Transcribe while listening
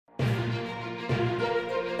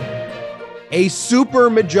A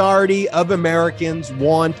supermajority of Americans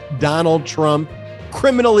want Donald Trump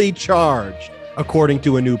criminally charged, according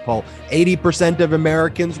to a new poll. 80% of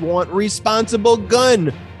Americans want responsible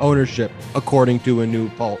gun ownership, according to a new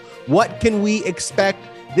poll. What can we expect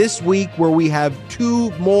this week where we have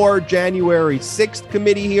two more January 6th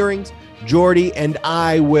committee hearings? Jordy and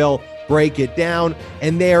I will break it down.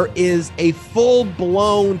 And there is a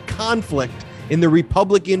full-blown conflict in the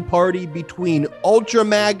Republican Party between ultra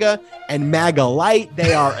MAGA and MAGA light.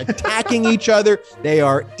 They are attacking each other. They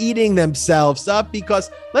are eating themselves up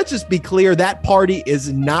because, let's just be clear, that party is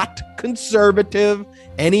not conservative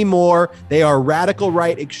anymore. They are radical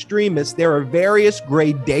right extremists. There are various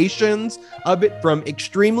gradations of it, from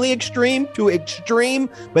extremely extreme to extreme,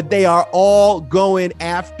 but they are all going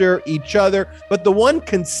after each other. But the one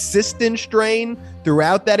consistent strain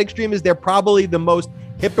throughout that extreme is they're probably the most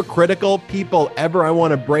hypocritical people ever. I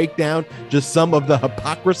want to break down just some of the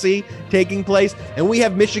hypocrisy taking place. And we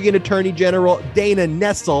have Michigan Attorney General Dana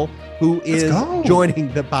Nessel, who is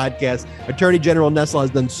joining the podcast. Attorney General Nessel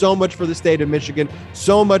has done so much for the state of Michigan,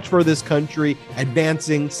 so much for this country,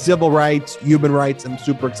 advancing civil rights, human rights. I'm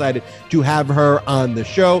super excited to have her on the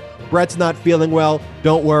show. Brett's not feeling well.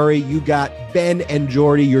 Don't worry. You got Ben and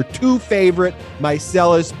Jordy, your two favorite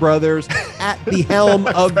Mycelis brothers, at the helm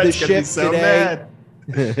of the ship today.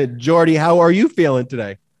 Jordy, how are you feeling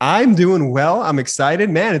today? I'm doing well. I'm excited,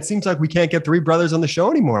 man. It seems like we can't get three brothers on the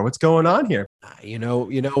show anymore. What's going on here? You know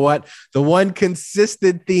what? The one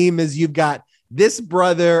consistent theme is you've got this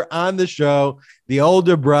brother on the show, the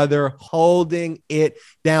older brother holding it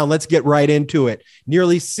down. Let's get right into it.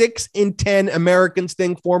 Nearly 6 in 10 Americans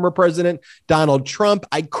think former President Donald Trump,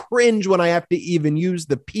 I cringe when I have to even use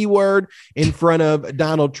the P word in front of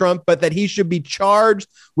Donald Trump, but that he should be charged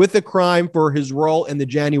with a crime for his role in the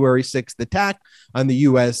January 6th attack on the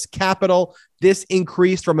U.S. Capitol. This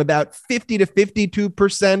increased from about 50 to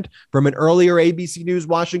 52% from an earlier ABC News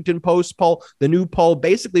Washington Post poll. The new poll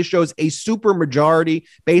basically shows a supermajority,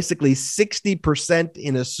 basically 60%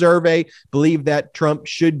 in a survey, believe that Trump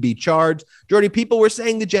should be charged. Jordy, people were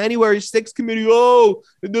saying the January 6th committee,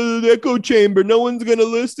 the echo chamber, no one's going to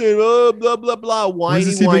listen, blah, blah, blah. What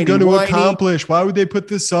is this even going to accomplish? Why would they put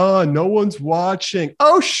this on? No one's watching.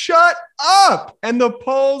 Oh, shut up. And the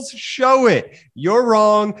polls show it. You're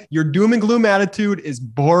wrong. Your doom and gloom attitude is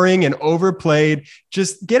boring and overplayed.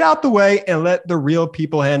 Just get out the way and let the real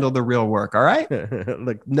people handle the real work. All right.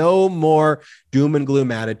 Look, no more doom and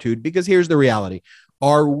gloom attitude, because here's the reality.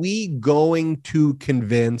 Are we going to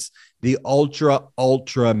convince the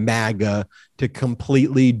ultra MAGA to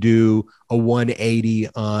completely do a 180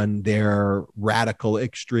 on their radical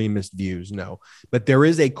extremist views? No, but there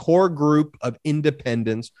is a core group of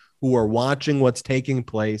independents who are watching what's taking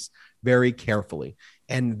place very carefully.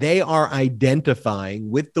 And they are identifying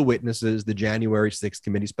with the witnesses the January 6th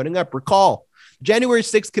committee is putting up. Recall, the January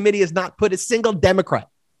 6th committee has not put a single Democrat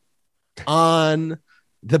on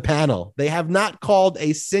the panel. They have not called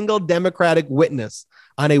a single Democratic witness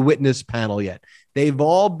on a witness panel yet. They've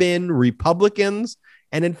all been Republicans.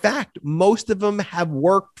 And in fact, most of them have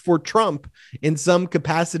worked for Trump in some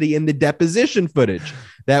capacity in the deposition footage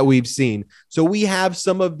that we've seen. So we have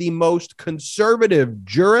some of the most conservative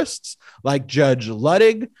jurists like Judge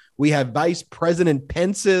Luttig. We have Vice President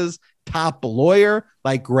Pence's top lawyer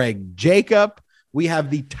like Greg Jacob. We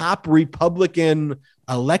have the top Republican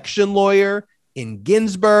election lawyer in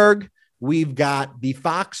Ginsburg. We've got the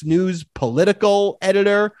Fox News political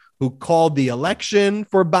editor who called the election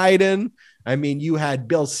for Biden. I mean, you had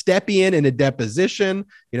Bill Stepien in a deposition,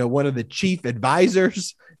 one of the chief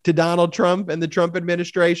advisors to Donald Trump and the Trump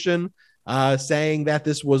administration, saying that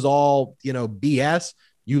this was all, BS.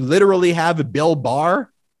 You literally have a Bill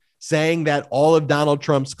Barr saying that all of Donald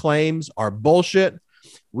Trump's claims are bullshit.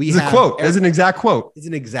 It's a quote. It's an exact quote. It's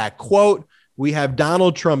an exact quote. We have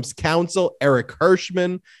Donald Trump's counsel, Eric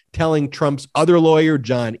Hirschman, telling Trump's other lawyer,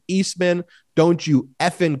 John Eastman, don't you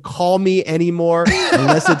effing call me anymore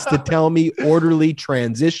unless it's to tell me orderly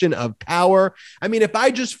transition of power. I mean, if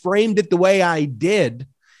I just framed it the way I did,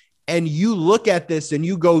 and you look at this and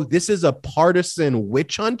you go, this is a partisan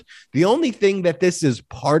witch hunt. The only thing that this is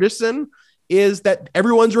partisan is that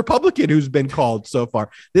everyone's Republican who's been called so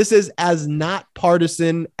far. This is as not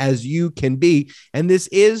partisan as you can be. And this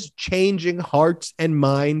is changing hearts and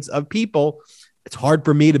minds of people. It's hard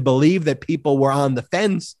for me to believe that people were on the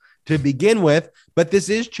fence to begin with, but this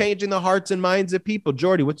is changing the hearts and minds of people.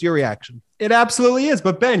 Jordy, what's your reaction? It absolutely is.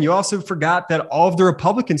 But Ben, you also forgot that all of the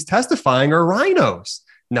Republicans testifying are rhinos.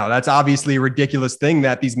 No, that's obviously a ridiculous thing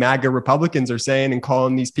that these MAGA Republicans are saying and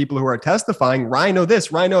calling these people who are testifying rhino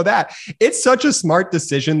this, rhino that. It's such a smart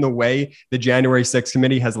decision the way the January 6th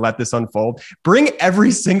committee has let this unfold. Bring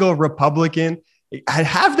every single Republican,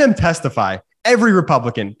 have them testify. Every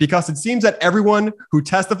Republican, because it seems that everyone who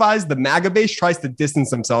testifies, the MAGA base tries to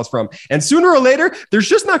distance themselves from. And sooner or later, there's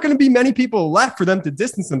just not going to be many people left for them to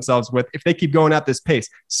distance themselves with if they keep going at this pace.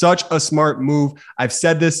 Such a smart move. I've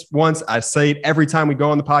said this once. I say it every time we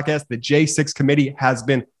go on the podcast. The J6 committee has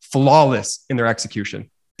been flawless in their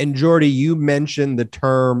execution. And Jordy, you mentioned the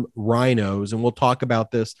term rhinos, and we'll talk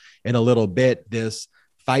about this in a little bit, this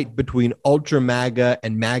fight between ultra MAGA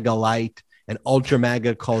and MAGA light. And ultra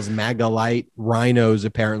MAGA calls MAGA light rhinos,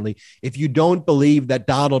 apparently. If you don't believe that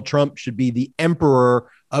Donald Trump should be the emperor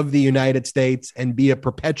of the United States and be a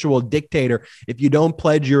perpetual dictator, if you don't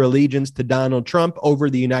pledge your allegiance to Donald Trump over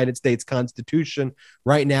the United States Constitution,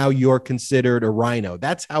 right now you're considered a rhino.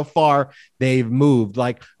 That's how far they've moved.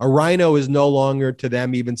 Like, a rhino is no longer to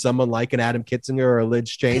them even someone like an Adam Kitzinger or a Liz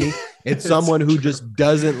Cheney. It's someone who just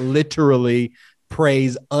doesn't literally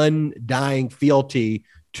praise undying fealty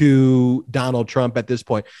to Donald Trump at this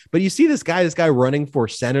point. But you see this guy running for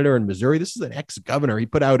senator in Missouri. This is an ex-governor. He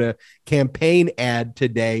put out a campaign ad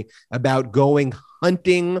today about going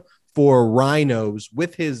hunting for rhinos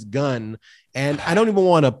with his gun. And I don't even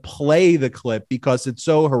want to play the clip because it's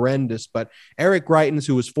so horrendous. But Eric Greitens,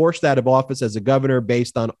 who was forced out of office as a governor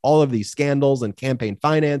based on all of these scandals and campaign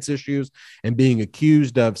finance issues and being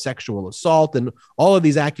accused of sexual assault and all of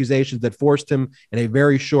these accusations that forced him in a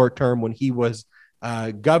very short term when he was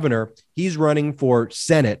governor, he's running for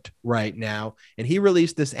Senate right now. And he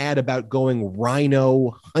released this ad about going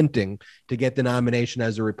rhino hunting to get the nomination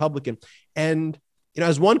as a Republican. And, you know,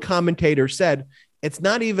 as one commentator said, it's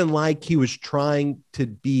not even like he was trying to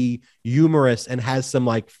be humorous and has some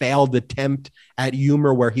like failed attempt at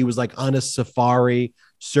humor where he was like on a safari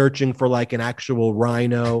searching for like an actual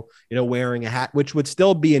rhino, you know, wearing a hat, which would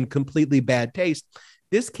still be in completely bad taste.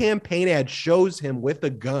 This campaign ad shows him with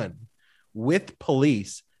a gun, with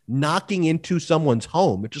police, knocking into someone's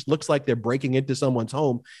home. It just looks like they're breaking into someone's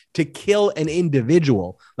home to kill an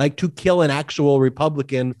individual, like to kill an actual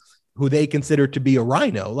Republican who they consider to be a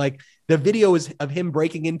rhino. Like, the video is of him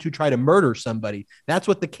breaking in to try to murder somebody. That's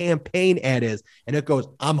what the campaign ad is. And it goes,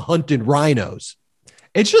 I'm hunting rhinos.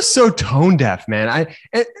 It's just so tone deaf, man.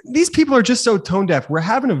 These people are just so tone deaf. We're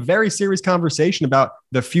having a very serious conversation about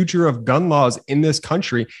the future of gun laws in this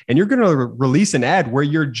country. And you're going to release an ad where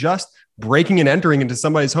you're just breaking and entering into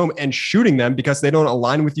somebody's home and shooting them because they don't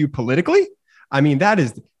align with you politically. I mean, that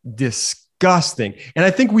is disgusting. And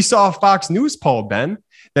I think we saw a Fox News poll, Ben,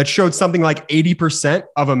 that showed something like 80%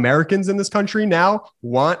 of Americans in this country now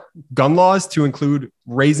want gun laws to include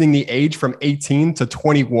raising the age from 18 to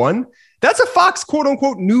 21. That's a Fox quote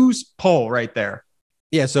unquote news poll right there.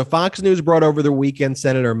 Yeah. So Fox News brought over the weekend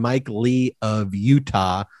Senator Mike Lee of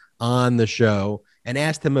Utah on the show and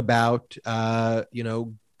asked him about,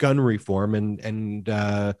 gun reform and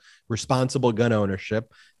responsible gun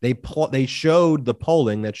ownership. They showed the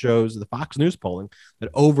polling that shows the Fox News polling that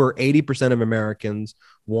over 80% of Americans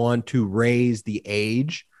want to raise the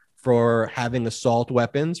age for having assault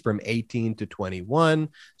weapons from 18 to 21,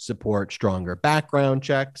 support stronger background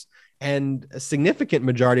checks. And a significant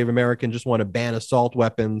majority of Americans just want to ban assault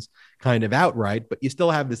weapons kind of outright, but you still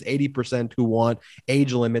have this 80% who want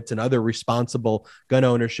age limits and other responsible gun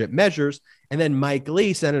ownership measures. And then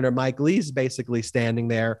Senator Mike Lee is basically standing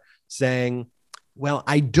there saying, well,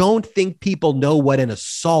 I don't think people know what an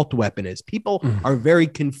assault weapon is. People are very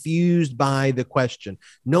confused by the question.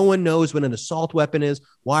 No one knows what an assault weapon is.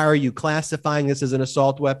 Why are you classifying this as an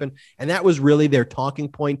assault weapon? And that was really their talking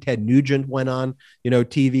point. Ted Nugent went on,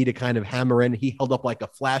 TV to kind of hammer in. He held up like a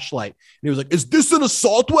flashlight and he was like, is this an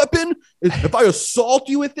assault weapon? If I assault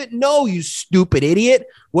you with it? No, you stupid idiot.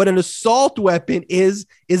 What an assault weapon is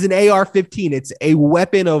an AR-15. It's a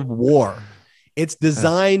weapon of war. It's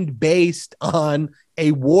designed based on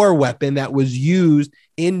a war weapon that was used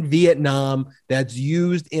in Vietnam, that's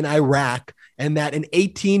used in Iraq, and that an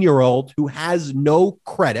 18-year-old who has no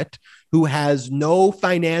credit, who has no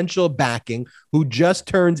financial backing, who just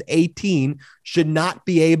turns 18 should not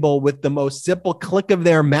be able, with the most simple click of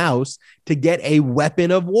their mouse, to get a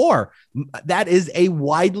weapon of war. That is a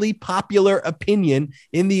widely popular opinion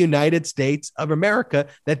in the United States of America,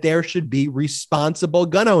 that there should be responsible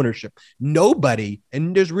gun ownership. Nobody,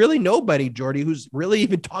 and there's really nobody, Jordy, who's really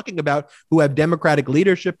even talking about, who have Democratic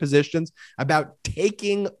leadership positions, about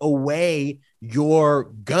taking away your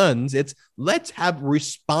guns. It's let's have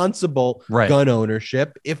responsible gun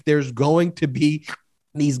ownership. If there's going to be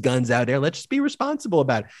these guns out there. Let's just be responsible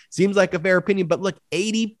about it. Seems like a fair opinion, but look,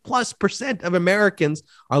 80+% of Americans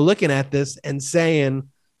are looking at this and saying,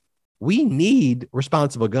 we need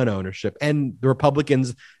responsible gun ownership. And the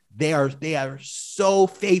Republicans, they are so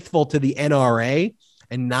faithful to the NRA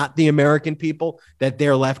and not the American people that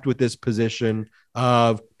they're left with this position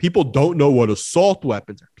of people don't know what assault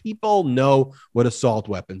weapons are. People know what assault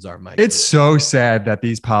weapons are, Mike. It's so sad that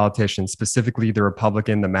these politicians, specifically the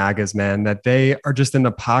Republican, the MAGAs, man, that they are just in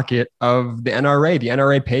the pocket of the NRA. The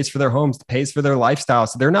NRA pays for their homes, pays for their lifestyle.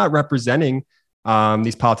 So they're not representing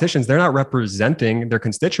these politicians. They're not representing their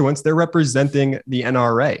constituents. They're representing the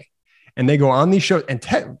NRA. And they go on these shows. And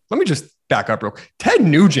let me just back up real quick. Ted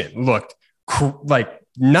Nugent looked like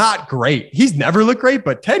not great. He's never looked great,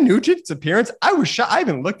 but Ted Nugent's appearance, I was shocked. I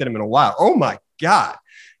haven't looked at him in a while. Oh my God.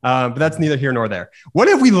 But that's neither here nor there. What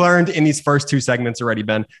have we learned in these first two segments already,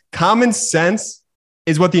 Ben? Common sense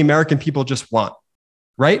is what the American people just want,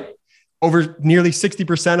 right? Over nearly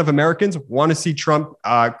 60% of Americans want to see Trump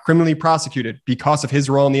criminally prosecuted because of his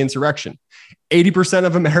role in the insurrection. 80%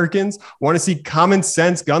 of Americans want to see common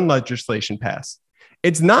sense gun legislation pass.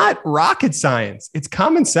 It's not rocket science. It's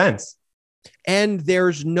common sense. And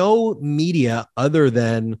there's no media other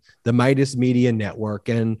than the Midas Media Network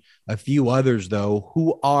and a few others, though,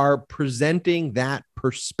 who are presenting that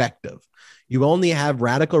perspective. You only have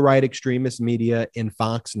radical right extremist media in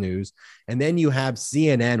Fox News, and then you have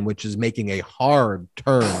CNN, which is making a hard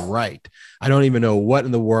turn right. I don't even know what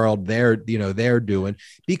in the world they're doing,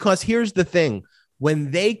 because here's the thing.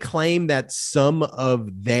 When they claim that some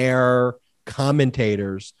of their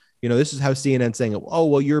commentators, this is how CNN saying it. Oh,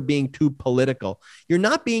 well, you're being too political. You're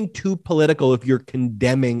not being too political if you're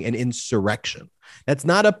condemning an insurrection. That's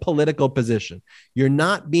not a political position. You're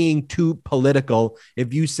not being too political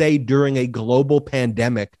if you say during a global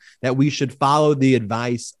pandemic that we should follow the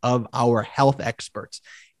advice of our health experts.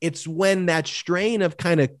 It's when that strain of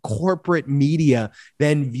kind of corporate media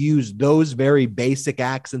then views those very basic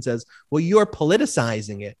acts and says, well, you're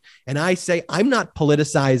politicizing it. And I say, I'm not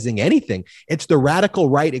politicizing anything. It's the radical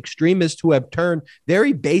right extremists who have turned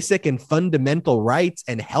very basic and fundamental rights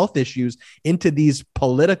and health issues into these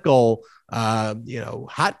political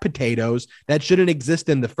hot potatoes that shouldn't exist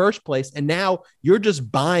in the first place. And now you're just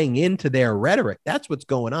buying into their rhetoric. That's what's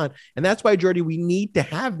going on. And that's why, Jordy, we need to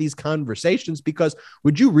have these conversations, because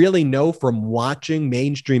would you really know from watching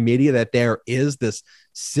mainstream media that there is this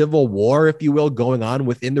civil war, if you will, going on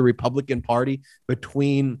within the Republican Party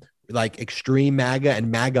between like extreme MAGA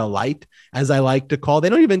and MAGA light, as I like to call? They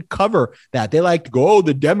don't even cover that. They like to go, oh,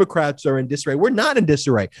 the Democrats are in disarray. We're not in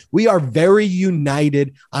disarray. We are very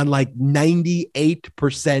united on like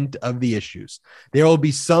 98% of the issues. There will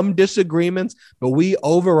be some disagreements, but we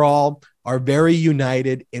overall are very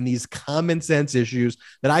united in these common sense issues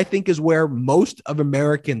that I think is where most of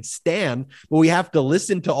Americans stand. But we have to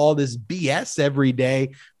listen to all this BS every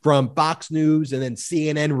day from Fox News and then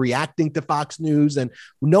CNN reacting to Fox News. And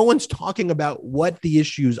no one's talking about what the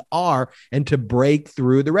issues are and to break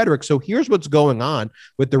through the rhetoric. So here's what's going on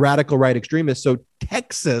with the radical right extremists. So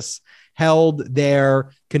Texas held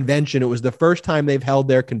their convention. It was the first time they've held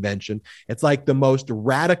their convention. It's like the most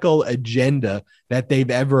radical agenda that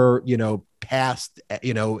they've ever, passed,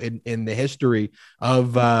 in the history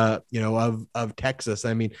of Texas.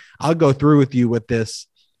 I mean, I'll go through with you what this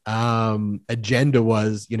agenda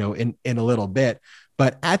was, in a little bit.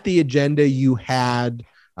 But at the agenda, you had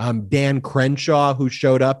Dan Crenshaw, who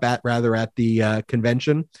showed up at the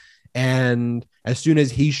convention. And as soon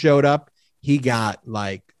as he showed up, he got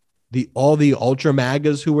like all the ultra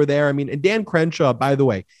MAGAs who were there. I mean, and Dan Crenshaw, by the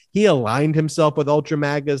way, he aligned himself with ultra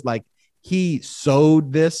MAGAs. Like he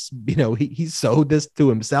sowed this, he sowed this to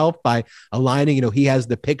himself by aligning, he has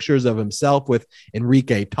the pictures of himself with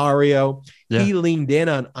Enrique Tarrio. Yeah. He leaned in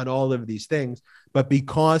on all of these things, but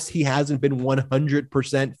because he hasn't been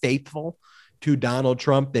 100% faithful to Donald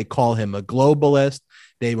Trump, they call him a globalist.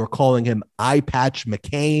 They were calling him Eye Patch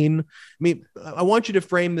McCain. I mean, I want you to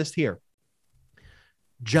frame this here.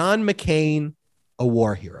 John McCain, a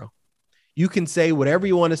war hero. You can say whatever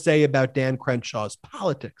you want to say about Dan Crenshaw's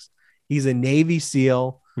politics. He's a Navy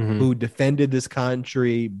SEAL who defended this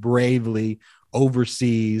country bravely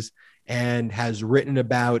overseas and has written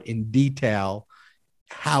about in detail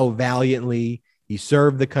how valiantly he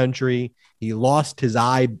served the country. He lost his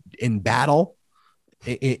eye in battle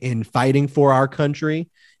in fighting for our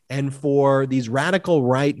country. And for these radical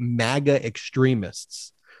right MAGA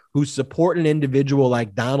extremists who support an individual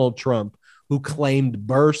like Donald Trump, who claimed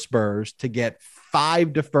burr spurs to get 5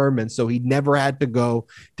 deferments so he never had to go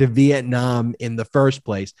to Vietnam in the first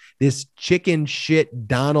place. This chicken shit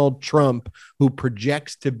Donald Trump, who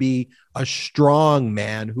projects to be a strong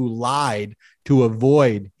man who lied to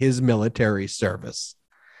avoid his military service,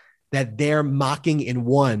 that they're mocking in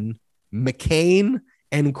one, McCain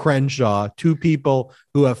and Crenshaw, 2 people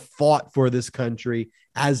who have fought for this country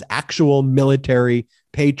as actual military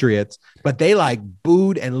patriots, but they like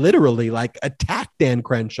booed and literally like attacked Dan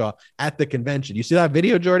Crenshaw at the convention. You see that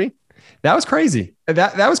video, Jordy? That was crazy.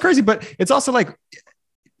 That was crazy. But it's also like,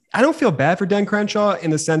 I don't feel bad for Dan Crenshaw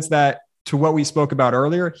in the sense that, to what we spoke about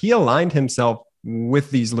earlier, he aligned himself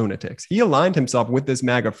with these lunatics. He aligned himself with this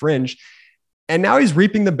MAGA fringe. And now he's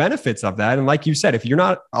reaping the benefits of that. And like you said, if you're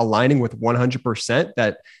not aligning with 100%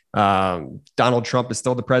 that Donald Trump is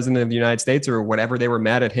still the president of the United States, or whatever they were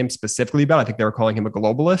mad at him specifically about, I think they were calling him a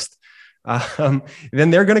globalist,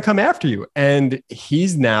 then they're going to come after you. And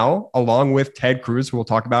he's now, along with Ted Cruz, who we'll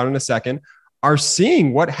talk about in a second, are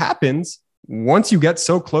seeing what happens once you get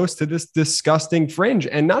so close to this disgusting fringe,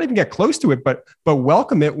 and not even get close to it, but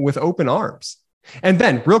welcome it with open arms. And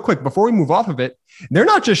then real quick, before we move off of it, they're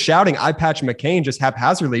not just shouting "I patch McCain" just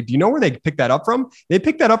haphazardly. Do you know where they picked that up from? They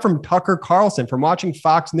picked that up from Tucker Carlson, from watching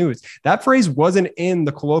Fox News. That phrase wasn't in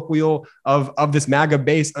the colloquial of this MAGA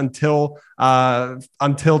base until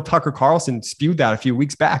Tucker Carlson spewed that a few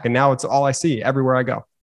weeks back. And now it's all I see everywhere I go.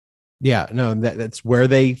 Yeah, no, that's where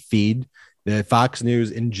they feed. The Fox News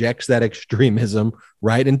injects that extremism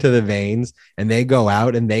right into the veins, and they go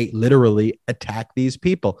out and they literally attack these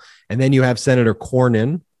people. And then you have Senator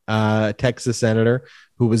Cornyn, Texas senator,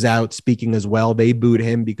 who was out speaking as well. They booed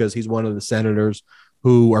him because he's one of the senators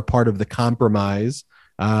who are part of the compromise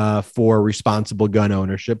for responsible gun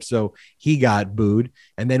ownership. So he got booed.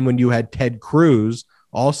 And then when you had Ted Cruz,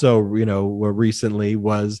 also, recently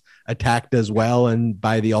was attacked as well, and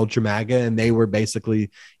by the Ultra MAGA, and they were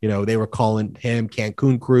basically, they were calling him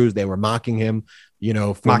Cancun Cruz. They were mocking him,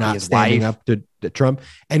 for mocking not standing up to Trump.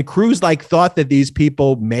 And Cruz thought that these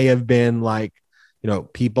people may have been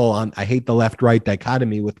people on, I hate the left-right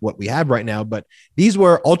dichotomy with what we have right now, but these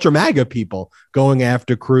were Ultra MAGA people going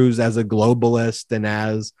after Cruz as a globalist and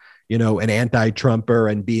as, an anti-Trumper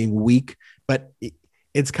and being weak. But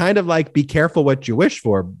it's kind of like, be careful what you wish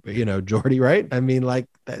for, Jordy, right? I mean,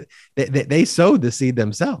 they sowed the seed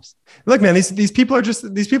themselves. Look, man, these people are just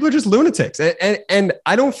lunatics. And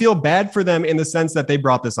I don't feel bad for them in the sense that they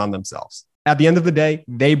brought this on themselves. At the end of the day,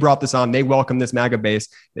 they brought this on. They welcome this MAGA base.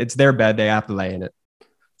 It's their bed. They have to lay in it.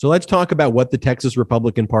 So let's talk about what the Texas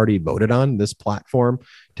Republican Party voted on, this platform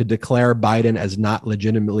to declare Biden as not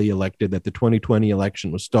legitimately elected, that the 2020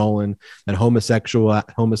 election was stolen, that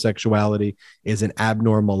homosexuality is an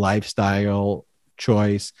abnormal lifestyle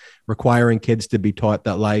choice, requiring kids to be taught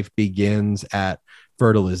that life begins at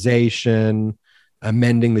fertilization,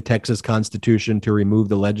 amending the Texas Constitution to remove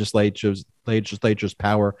the legislature's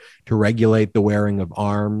power to regulate the wearing of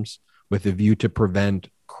arms with a view to prevent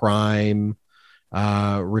crime,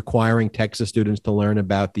 requiring Texas students to learn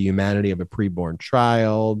about the humanity of a preborn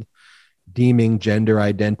child, deeming gender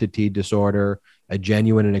identity disorder a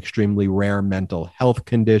genuine and extremely rare mental health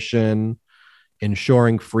condition,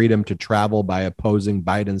 ensuring freedom to travel by opposing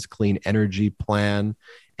Biden's clean energy plan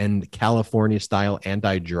and California-style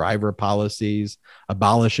anti-driver policies,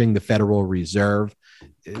 abolishing the Federal Reserve.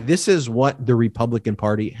 This is what the Republican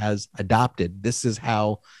Party has adopted. This is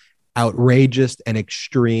how outrageous and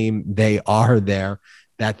extreme they are there,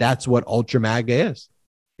 that's what Ultra MAGA is.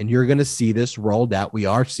 And you're going to see this rolled out. We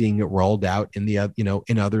are seeing it rolled out in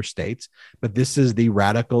in other states, but this is the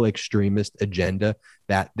radical extremist agenda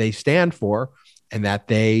that they stand for and that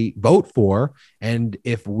they vote for. And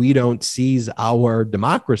if we don't seize our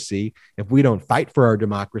democracy, if we don't fight for our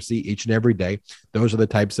democracy each and every day, those are the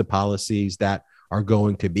types of policies that are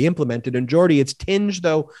going to be implemented. And Jordy, it's tinged,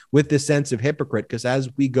 though, with this sense of hypocrite, because as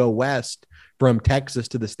we go west from Texas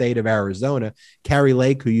to the state of Arizona, Carrie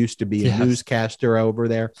Lake, who used to be a newscaster over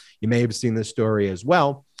there, you may have seen this story as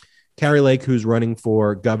well. Carrie Lake, who's running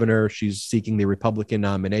for governor, she's seeking the Republican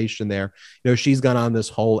nomination there. She's gone on this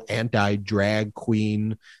whole anti-drag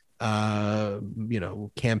queen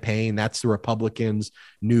campaign. That's the Republicans'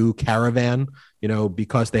 new caravan,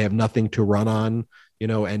 because they have nothing to run on,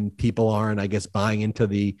 and people aren't, I guess, buying into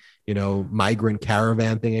the, migrant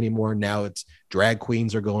caravan thing anymore. Now it's drag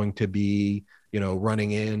queens are going to be,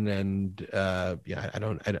 running in, and I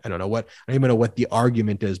don't know what, I don't even know what the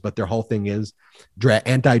argument is, but their whole thing is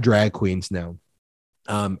anti-drag queens now.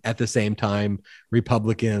 At the same time,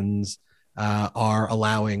 Republicans are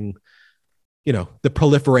allowing the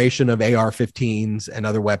proliferation of AR-15s and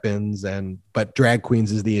other weapons, but drag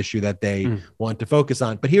queens is the issue that they want to focus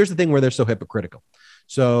on. But here's the thing where they're so hypocritical.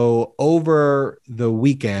 So over the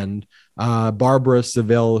weekend, Barbara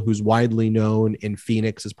Seville, who's widely known in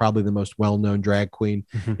Phoenix, is probably the most well-known drag queen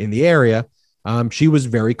in the area. She was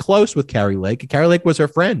very close with Carrie Lake. Carrie Lake was her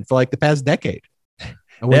friend for like the past decade.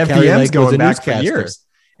 And when Carrie Lake was a newscaster,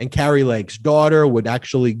 and Carrie Lake's daughter would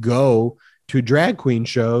actually go to drag queen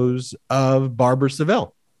shows of Barbara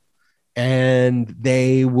Seville, and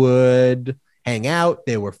they would hang out.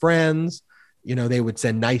 They were friends. They would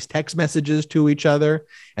send nice text messages to each other.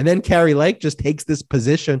 And then Carrie Lake just takes this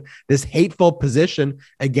position, this hateful position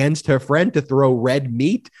against her friend to throw red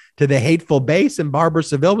meat to the hateful base. And Barbara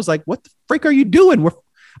Seville was like, what the frick are you doing?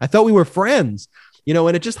 I thought we were friends,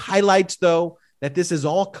 and it just highlights, though, that this is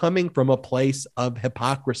all coming from a place of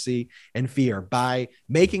hypocrisy and fear. By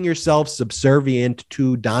making yourself subservient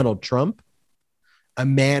to Donald Trump, a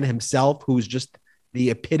man himself who's just the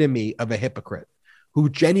epitome of a hypocrite, who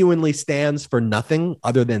genuinely stands for nothing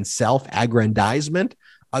other than self-aggrandizement,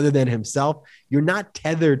 other than himself. You're not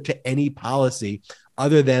tethered to any policy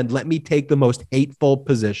other than, let me take the most hateful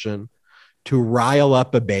position to rile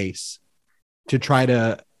up a base, to try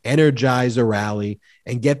to energize a rally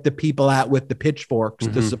and get the people out with the pitchforks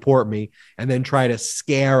to support me, and then try to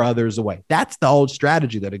scare others away. That's the old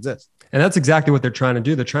strategy that exists. And that's exactly what they're trying to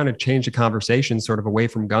do. They're trying to change the conversation sort of away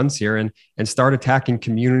from guns here and start attacking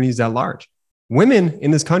communities at large. Women in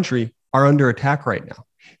this country are under attack right now.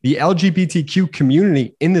 The LGBTQ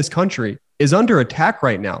community in this country is under attack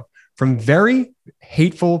right now from very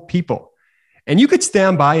hateful people. And you could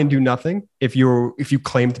stand by and do nothing if you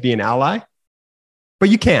claim to be an ally, but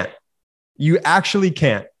you can't. You actually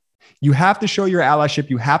can't. You have to show your allyship.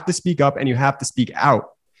 You have to speak up and you have to speak out,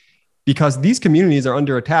 because these communities are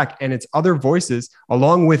under attack, and it's other voices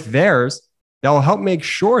along with theirs that will help make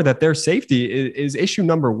sure that their safety is issue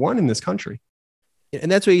number one in this country. And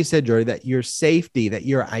that's what you said, Jordy, that your safety, that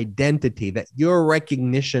your identity, that your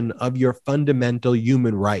recognition of your fundamental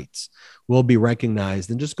human rights will be recognized.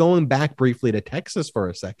 And just going back briefly to Texas for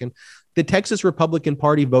a second, the Texas Republican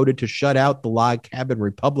Party voted to shut out the Log Cabin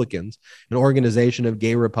Republicans, an organization of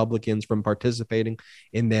gay Republicans, from participating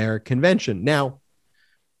in their convention. Now,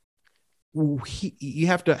 you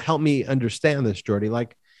have to help me understand this, Jordy.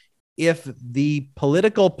 Like, if the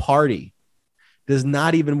political party does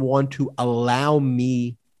not even want to allow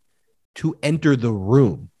me to enter the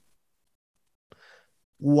room,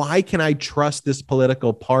 why can I trust this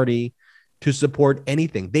political party to support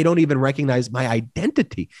anything? They don't even recognize my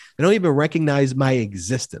identity. They don't even recognize my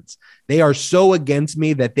existence. They are so against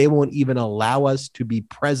me that they won't even allow us to be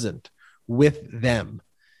present with them.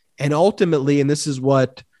 And ultimately, and this is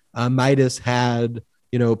what Midas had,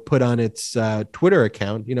 put on its Twitter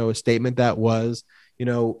account, a statement that was,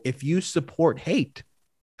 if you support hate,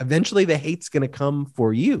 eventually the hate's going to come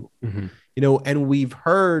for you, and we've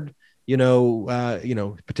heard,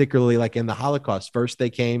 particularly like in the Holocaust, first they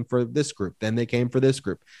came for this group, then they came for this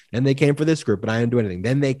group, then they came for this group, but I didn't do anything.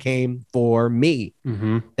 Then they came for me.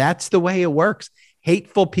 That's the way it works.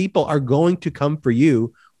 Hateful people are going to come for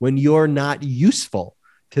you when you're not useful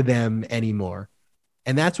to them anymore.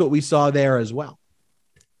 And that's what we saw there as well.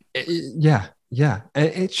 Yeah. And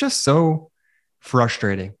it's just so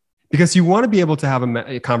frustrating, because you want to be able to have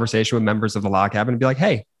a conversation with members of the Log Cabin and be like,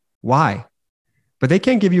 hey, why? But they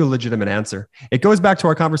can't give you a legitimate answer. It goes back to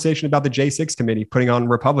our conversation about the J6 committee putting on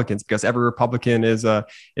Republicans, because every Republican is a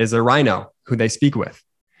rhino who they speak with.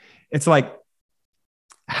 It's like,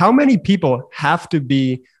 how many people have to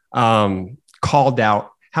be called out?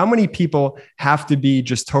 How many people have to be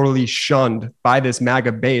just totally shunned by this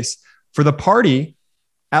MAGA base for the party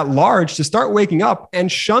at large to start waking up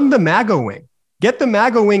and shun the MAGA wing? Get the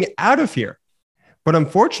MAGA wing out of here. But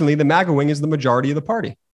unfortunately, the MAGA wing is the majority of the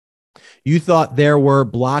party. You thought there were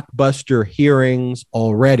blockbuster hearings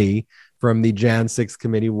already from the Jan 6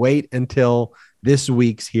 committee. Wait until this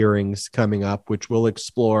week's hearings coming up, which will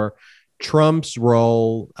explore Trump's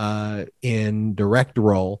direct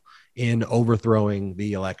role in overthrowing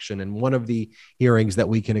the election. And one of the hearings that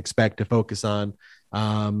we can expect to focus on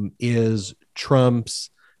is Trump's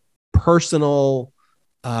personal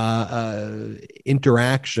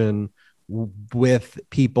interaction with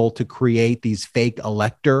people to create these fake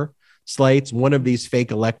elector slates. One of these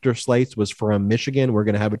fake elector slates was from Michigan. We're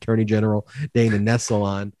going to have Attorney General Dana Nessel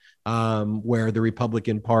on, where the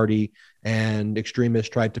Republican Party and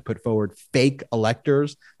extremists tried to put forward fake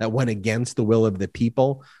electors that went against the will of the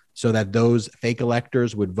people, so that those fake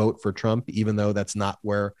electors would vote for Trump, even though that's not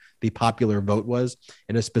where the popular vote was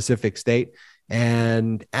in a specific state.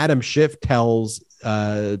 And Adam Schiff tells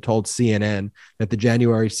told CNN that the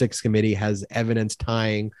January 6th committee has evidence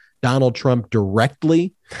tying Donald Trump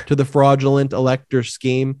directly to the fraudulent elector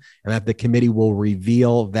scheme, and that the committee will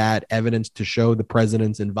reveal that evidence to show the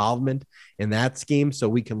president's involvement in that scheme. So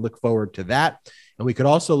we can look forward to that. And we could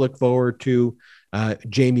also look forward to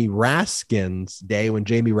Jamie Raskin's day, when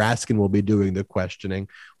Jamie Raskin will be doing the questioning,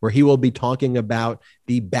 where he will be talking about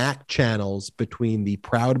the back channels between the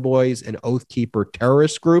Proud Boys and Oath Keeper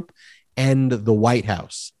terrorist group and the White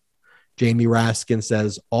House. Jamie Raskin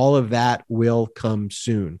says all of that will come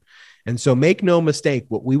soon. And so make no mistake,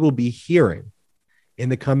 what we will be hearing in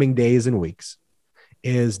the coming days and weeks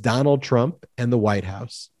is Donald Trump and the White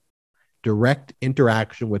House direct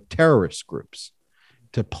interaction with terrorist groups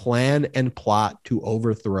to plan and plot to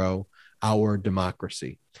overthrow our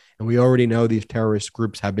democracy. And we already know these terrorist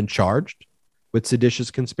groups have been charged with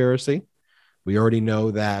seditious conspiracy. We already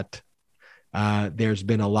know that there's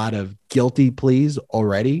been a lot of guilty pleas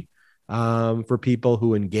already for people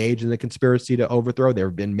who engage in the conspiracy to overthrow. There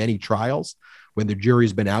have been many trials when the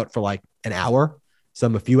jury's been out for like an hour,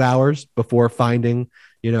 some a few hours before finding,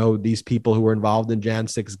 these people who were involved in Jan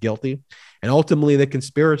 6 guilty. And ultimately, the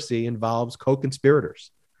conspiracy involves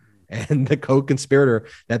co-conspirators. And the co-conspirator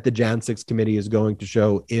that the Jan 6 committee is going to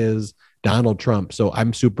show is Donald Trump. So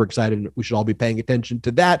I'm super excited. We should all be paying attention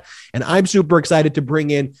to that. And I'm super excited to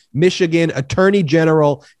bring in Michigan Attorney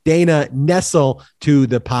General Dana Nessel to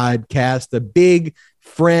the podcast, a big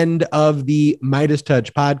friend of the Midas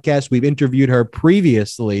Touch podcast. We've interviewed her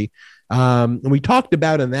previously. And we talked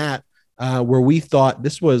about in that where we thought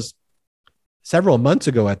this was several months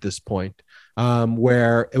ago at this point,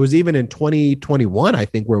 where it was even in 2021, I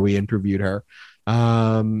think, where we interviewed her.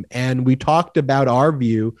 And we talked about our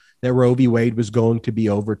view that Roe v. Wade was going to be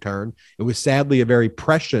overturned. It was sadly a very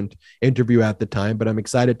prescient interview at the time, but I'm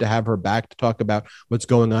excited to have her back to talk about what's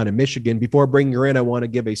going on in Michigan. Before bringing her in, I want to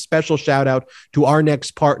give a special shout out to our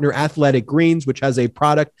next partner, Athletic Greens, which has a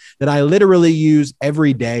product that I literally use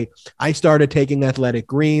every day. I started taking Athletic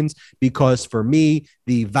Greens because for me,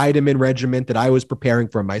 the vitamin regimen that I was preparing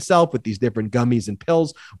for myself with these different gummies and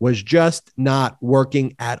pills was just not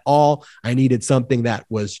working at all. I needed something that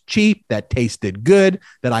was cheap, that tasted good,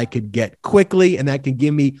 that I could get quickly, and that can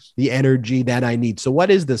give me the energy that I need. So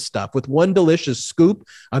what is this stuff? With one delicious scoop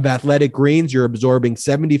of Athletic Greens, you're absorbing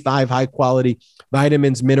 75 high-quality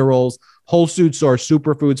vitamins, minerals, whole food source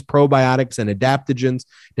superfoods, probiotics, and adaptogens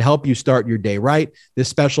to help you start your day right. This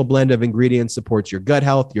special blend of ingredients supports your gut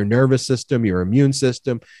health, your nervous system, your immune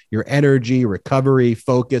system, your energy, recovery,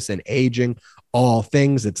 focus, and aging. All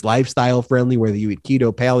things. It's lifestyle friendly, whether you eat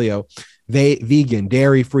keto, paleo, vegan,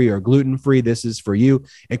 dairy-free, or gluten-free. This is for you.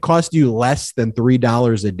 It costs you less than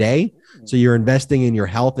 $3 a day. So you're investing in your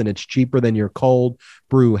health, and it's cheaper than your cold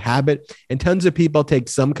brew habit. And tons of people take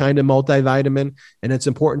some kind of multivitamin, and it's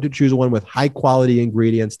important to choose one with high quality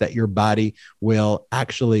ingredients that your body will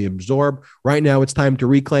actually absorb. Right now, it's time to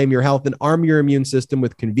reclaim your health and arm your immune system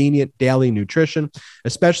with convenient daily nutrition,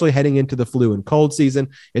 especially heading into the flu and cold season.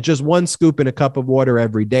 It's just one scoop in a cup of water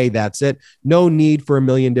every day. That's it. No need for a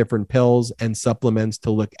million different pills and supplements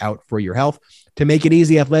to look out for your health. To make it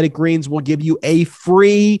easy, Athletic Greens will give you a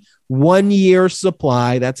free 1-year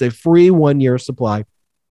supply. That's a free 1-year supply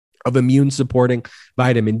of immune supporting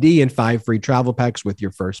vitamin D and 5 free travel packs with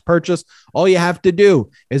your first purchase. All you have to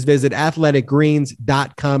do is visit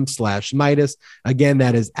athleticgreens.com/Midas. Again,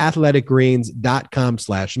 that is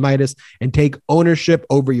athleticgreens.com/Midas, and take ownership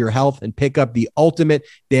over your health and pick up the ultimate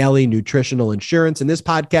daily nutritional insurance. And this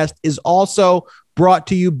podcast is also brought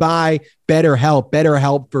to you by BetterHelp.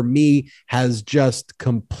 BetterHelp for me has just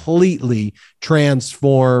completely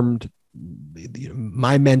transformed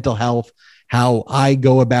my mental health, how I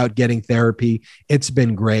go about getting therapy. It's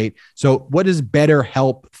been great. So what is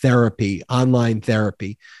BetterHelp therapy, online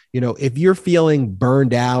therapy? If you're feeling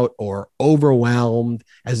burned out or overwhelmed,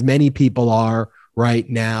 as many people are right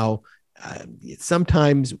now,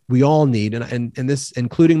 sometimes we all need, and this,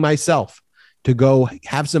 including myself, to go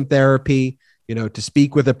have some therapy, to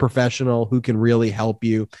speak with a professional who can really help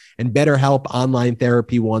you. And BetterHelp Online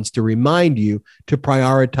Therapy wants to remind you to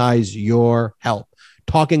prioritize your health.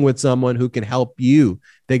 Talking with someone who can help you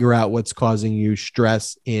figure out what's causing you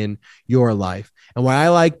stress in your life. And what I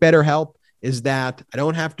like BetterHelp is that I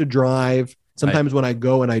don't have to drive. Sometimes when I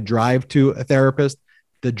go and I drive to a therapist,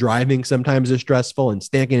 the driving sometimes is stressful and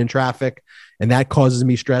standing in traffic, and that causes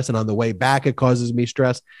me stress. And on the way back, it causes me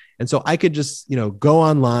stress. And so I could just, go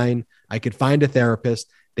online. I could find a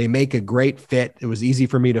therapist. They make a great fit. It was easy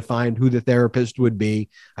for me to find who the therapist would be.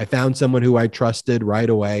 I found someone who I trusted right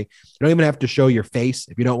away. You don't even have to show your face.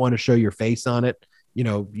 If you don't want to show your face on it, you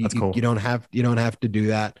don't have to do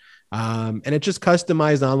that. And it's just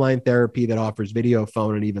customized online therapy that offers video,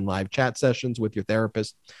 phone, and even live chat sessions with your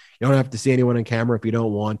therapist. You don't have to see anyone on camera if you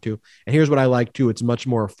don't want to. And here's what I like too. It's much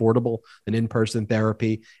more affordable than in-person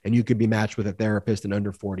therapy. And you could be matched with a therapist in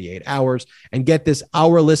under 48 hours. And get this,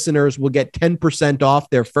 our listeners will get 10%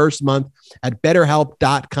 off their first month at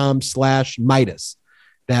betterhelp.com/Midas.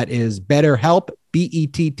 That is BetterHelp,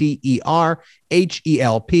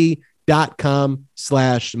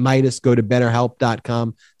 BetterHelp.com/Midas. Go to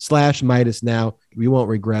betterhelp.com/Midas now. You won't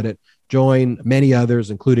regret it. Join many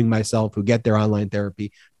others, including myself, who get their online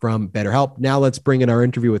therapy from BetterHelp. Now let's bring in our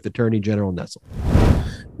interview with Attorney General Nessel.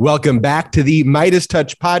 Welcome back to the Midas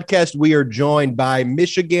Touch podcast. We are joined by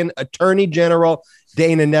Michigan Attorney General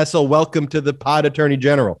Dana Nessel. Welcome to the pod, Attorney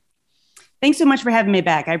General. Thanks so much for having me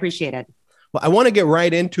back. I appreciate it. Well, I want to get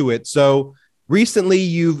right into it. So recently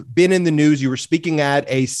you've been in the news. You were speaking at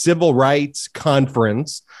a civil rights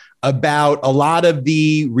conference about a lot of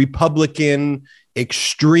the Republican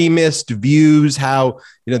extremist views, how,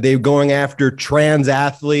 they're going after trans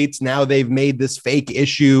athletes. Now they've made this fake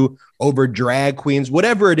issue over drag queens,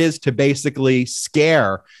 whatever it is to basically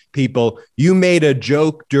scare people. You made a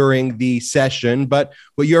joke during the session, but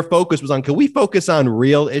what your focus was on, can we focus on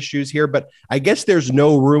real issues here? But I guess there's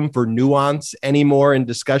no room for nuance anymore in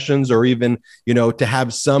discussions, or even, to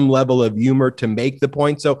have some level of humor to make the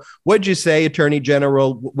point. So what'd you say, Attorney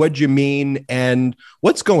General? What'd you mean? And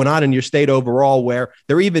what's going on in your state overall, where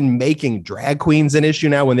they're even making drag queens an issue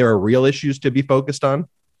now when there are real issues to be focused on?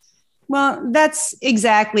 Well, that's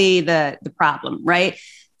exactly the problem, right?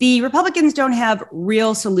 The Republicans don't have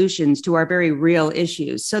real solutions to our very real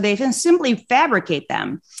issues, so they can simply fabricate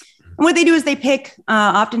them. And what they do is they pick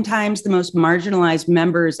oftentimes the most marginalized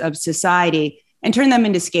members of society and turn them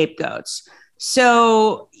into scapegoats.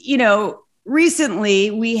 So,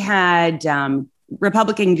 recently we had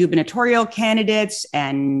Republican gubernatorial candidates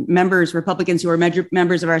and Republicans who are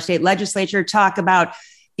members of our state legislature talk about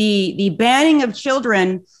the banning of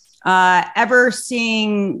children ever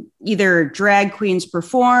seeing either drag queens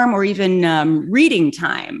perform or even reading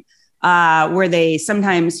time, where they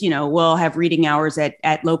sometimes, will have reading hours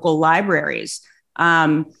at local libraries.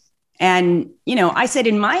 And, I said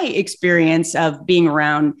in my experience of being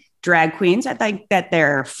around drag queens, I think that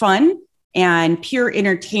they're fun and pure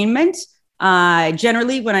entertainment.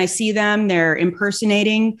 Generally, when I see them, they're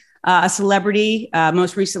impersonating a celebrity.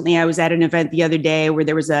 Most recently, I was at an event the other day where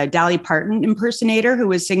there was a Dolly Parton impersonator who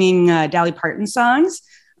was singing Dolly Parton songs,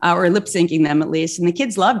 or lip syncing them at least, and the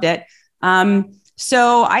kids loved it.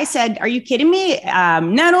 So I said, are you kidding me?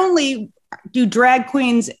 Not only do drag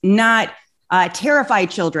queens not terrify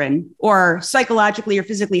children or psychologically or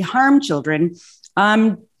physically harm children,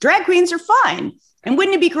 drag queens are fun. And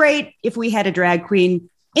wouldn't it be great if we had a drag queen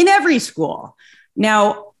in every school?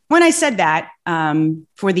 Now, when I said that,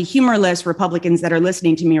 for the humorless Republicans that are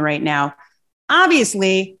listening to me right now,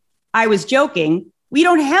 obviously I was joking. We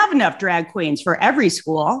don't have enough drag queens for every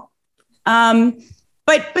school. But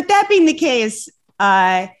that being the case,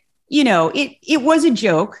 it was a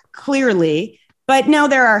joke, clearly. But now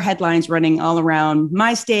there are headlines running all around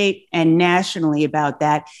my state and nationally about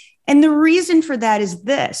that. And the reason for that is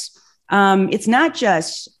this. It's not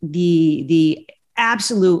just the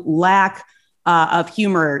absolute lack of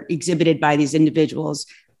humor exhibited by these individuals,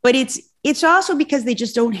 but it's also because they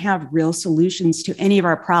just don't have real solutions to any of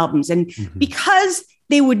our problems. And because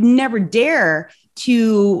they would never dare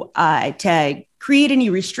to create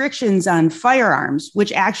any restrictions on firearms,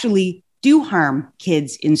 which actually do harm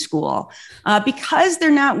kids in school, because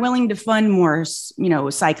they're not willing to fund more,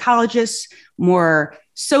 psychologists, more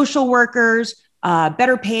social workers,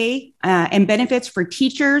 better pay and benefits for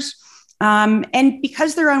teachers. And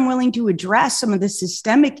because they're unwilling to address some of the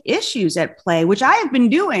systemic issues at play, which I have been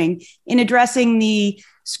doing in addressing the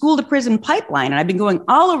school to prison pipeline. And I've been going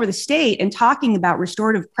all over the state and talking about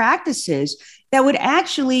restorative practices that would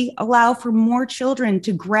actually allow for more children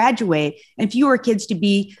to graduate and fewer kids to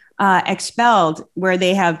be expelled where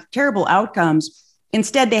they have terrible outcomes.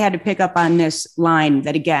 Instead, they had to pick up on this line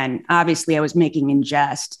that, again, obviously I was making in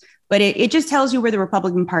jest. But it just tells you where the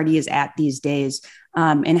Republican Party is at these days,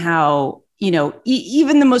 and how,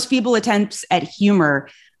 even the most feeble attempts at humor,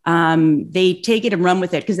 they take it and run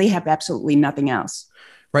with it because they have absolutely nothing else.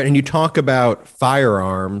 Right. And you talk about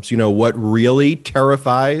firearms, what really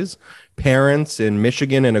terrifies parents in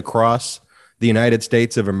Michigan and across the United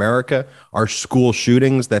States of America are school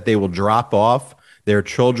shootings, that they will drop off their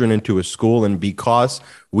children into a school. And because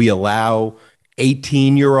we allow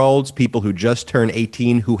 18-year-olds, people who just turned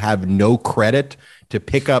 18, who have no credit, to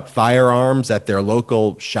pick up firearms at their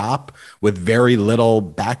local shop with very little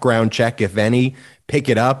background check, if any, pick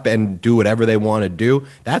it up and do whatever they want to do.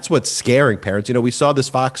 That's what's scaring parents. We saw this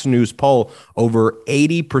Fox News poll, over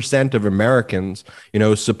 80% of Americans,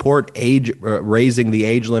 support raising the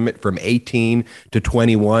age limit from 18 to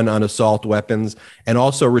 21 on assault weapons, and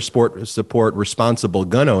also support responsible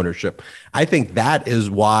gun ownership. I think that is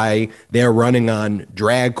why they're running on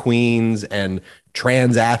drag queens and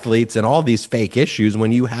trans athletes and all these fake issues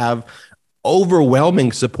when you have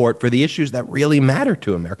overwhelming support for the issues that really matter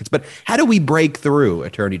to Americans. But how do we break through,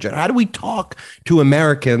 Attorney General? How do we talk to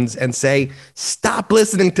Americans and say, stop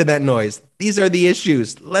listening to that noise? These are the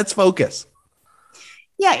issues. Let's focus.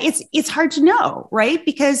 Yeah, it's hard to know, right?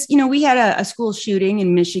 Because, we had a school shooting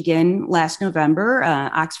in Michigan last November,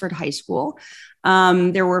 Oxford High School.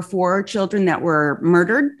 There were 4 children that were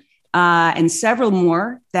murdered and several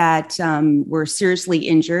more that were seriously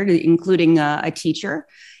injured, including a teacher.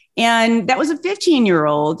 And that was a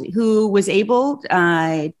 15-year-old who was able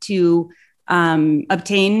to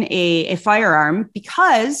obtain a firearm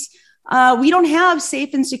because we don't have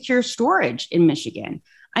safe and secure storage in Michigan.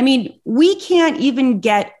 I mean, we can't even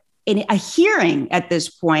get a hearing at this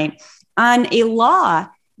point on a law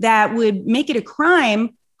that would make it a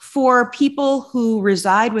crime for people who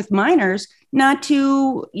reside with minors not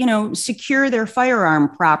to, secure their firearm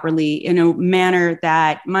properly in a manner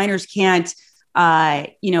that minors can't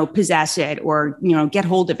possess it or, get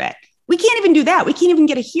hold of it. We can't even do that. We can't even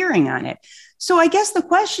get a hearing on it. So I guess the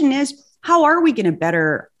question is, how are we going to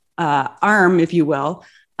better arm, if you will,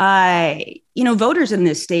 voters in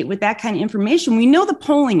this state with that kind of information? We know the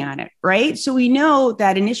polling on it, right? So we know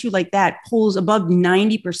that an issue like that polls above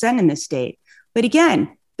 90% in this state. But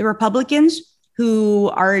again, the Republicans who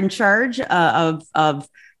are in charge of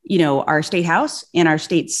our state House and our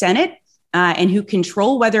state Senate, and who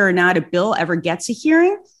control whether or not a bill ever gets a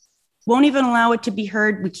hearing, won't even allow it to be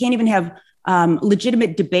heard. We can't even have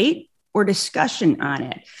legitimate debate or discussion on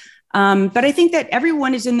it. But I think that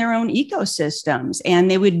everyone is in their own ecosystems, and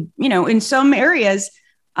they would, in some areas,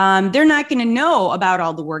 they're not going to know about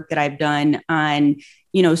all the work that I've done on,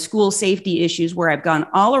 school safety issues, where I've gone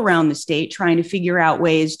all around the state trying to figure out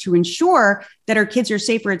ways to ensure that our kids are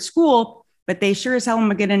safer at school. But they sure as hell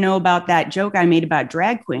are going to know about that joke I made about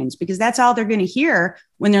drag queens, because that's all they're going to hear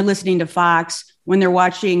when they're listening to Fox, when they're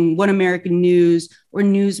watching One American News or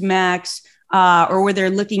Newsmax, or where they're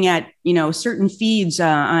looking at, certain feeds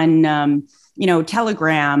on,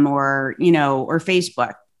 Telegram or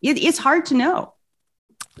Facebook. It's hard to know.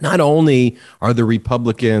 Not only are the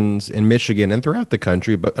Republicans in Michigan and throughout the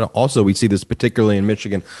country, but also we see this particularly in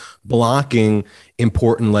Michigan, blocking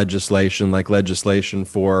important legislation like legislation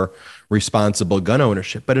for responsible gun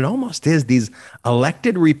ownership. But it almost is these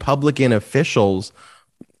elected Republican officials.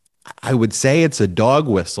 I would say it's a dog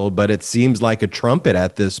whistle, but it seems like a trumpet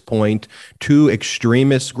at this point to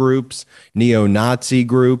extremist groups, neo-Nazi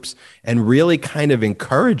groups, and really kind of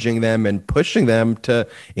encouraging them and pushing them to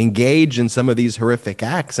engage in some of these horrific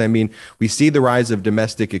acts. I mean, we see the rise of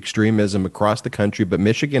domestic extremism across the country, but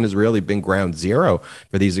Michigan has really been ground zero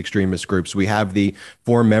for these extremist groups. We have the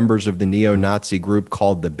 4 members of the neo-Nazi group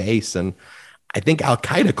called the Base, and I think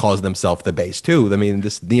Al-Qaeda calls themselves the Base too. I mean,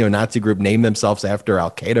 this neo-Nazi group named themselves after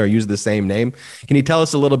Al-Qaeda or use the same name. Can you tell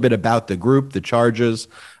us a little bit about the group, the charges,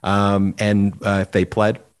 and if they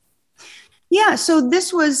pled? Yeah, so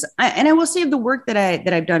this was, and I will say the work that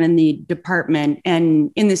I've done in the department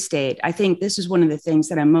and in the state, I think this is one of the things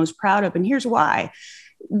that I'm most proud of. And here's why.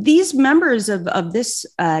 These members of this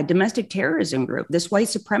domestic terrorism group, this white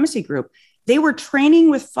supremacy group, they were training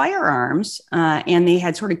with firearms, and they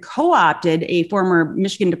had sort of co-opted a former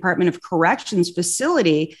Michigan Department of Corrections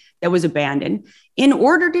facility that was abandoned in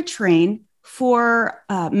order to train for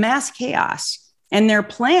mass chaos. And their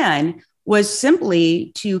plan was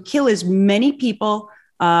simply to kill as many people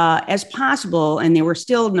as possible. And they were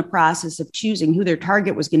still in the process of choosing who their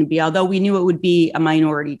target was going to be, although we knew it would be a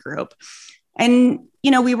minority group. And,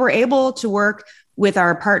 we were able to work with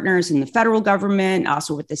our partners in the federal government,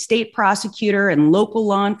 also with the state prosecutor and local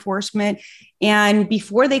law enforcement. And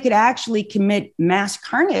before they could actually commit mass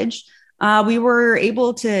carnage, we were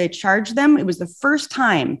able to charge them. It was the first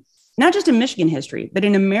time, not just in Michigan history, but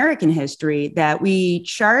in American history, that we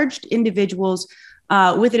charged individuals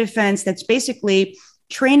with an offense that's basically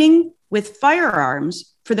training with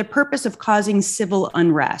firearms for the purpose of causing civil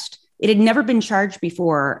unrest. It had never been charged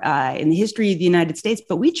before in the history of the United States,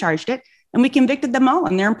 but we charged it. And we convicted them all,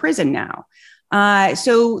 and they're in prison now.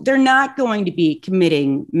 So they're not going to be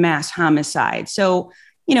committing mass homicide. So,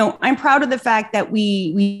 I'm proud of the fact that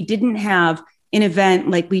we didn't have an event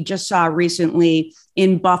like we just saw recently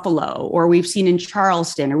in Buffalo, or we've seen in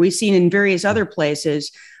Charleston, or we've seen in various other places,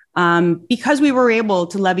 because we were able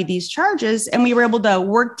to levy these charges and we were able to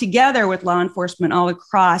work together with law enforcement all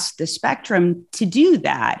across the spectrum to do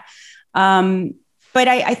that. But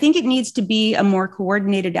I think it needs to be a more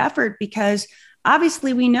coordinated effort because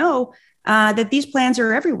obviously we know that these plans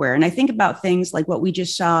are everywhere. And I think about things like what we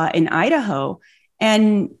just saw in Idaho.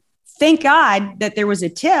 And thank God that there was a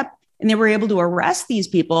tip and they were able to arrest these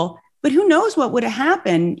people. But who knows what would have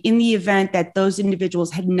happened in the event that those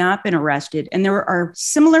individuals had not been arrested. And there are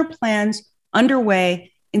similar plans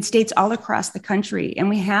underway in states all across the country. And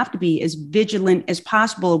we have to be as vigilant as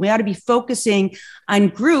possible. We ought to be focusing on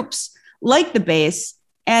groups like the base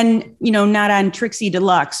and, not on Trixie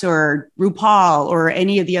Deluxe or RuPaul or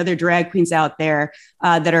any of the other drag queens out there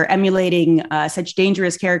that are emulating such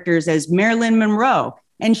dangerous characters as Marilyn Monroe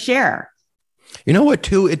and Cher. You know what,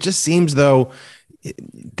 too? It just seems, though,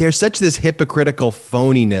 there's such this hypocritical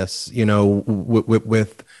phoniness,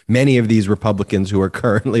 with many of these Republicans who are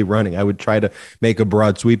currently running. I would try to make a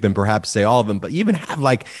broad sweep and perhaps say all of them, but even have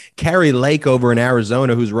like Carrie Lake over in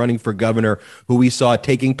Arizona, who's running for governor, who we saw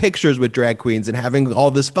taking pictures with drag queens and having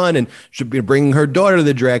all this fun and should be bringing her daughter to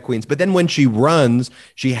the drag queens. But then when she runs,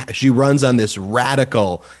 she runs on this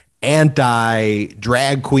radical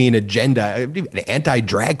anti-drag queen agenda,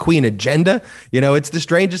 anti-drag queen agenda. It's the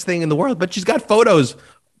strangest thing in the world, but she's got photos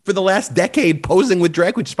for the last decade posing with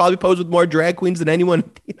drag queens. She's probably posed with more drag queens than anyone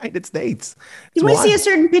in the United States. Did we see a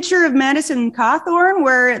certain picture of Madison Cawthorn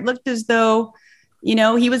where it looked as though,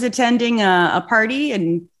 he was attending a party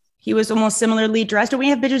and he was almost similarly dressed? And we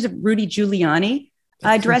have pictures of Rudy Giuliani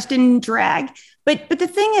dressed in drag. But the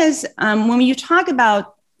thing is, when you talk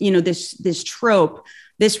about, this trope,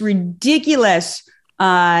 this ridiculous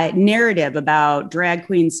narrative about drag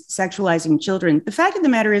queens sexualizing children. The fact of the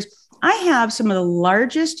matter is, I have some of the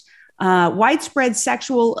largest widespread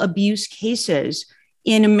sexual abuse cases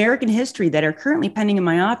in American history that are currently pending in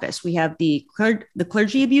my office. We have the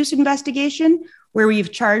clergy abuse investigation, where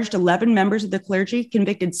we've charged 11 members of the clergy,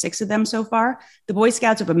 convicted 6 of them so far. The Boy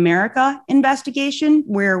Scouts of America investigation,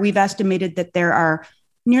 where we've estimated that there are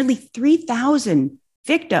nearly 3,000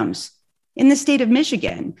 victims in the state of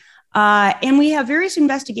Michigan. And we have various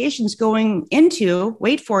investigations going into,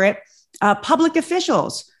 wait for it, public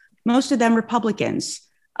officials, most of them Republicans.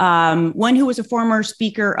 One who was a former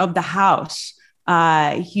Speaker of the House,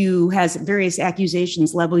 who has various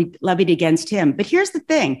accusations levied against him. But here's the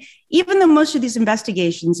thing, even though most of these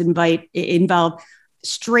investigations involve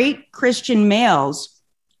straight Christian males,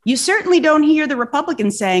 you certainly don't hear the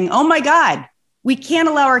Republicans saying, oh my God, we can't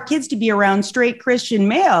allow our kids to be around straight Christian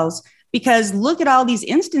males because look at all these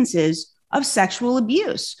instances of sexual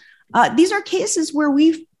abuse. These are cases where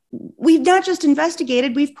we've not just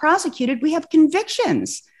investigated, we've prosecuted, we have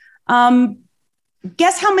convictions.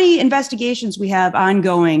 Guess how many investigations we have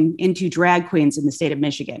ongoing into drag queens in the state of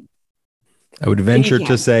Michigan? I would venture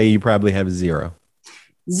to say you probably have 0.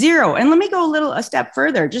 0. And let me go a step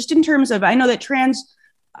further, just in terms of, I know that trans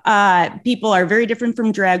people are very different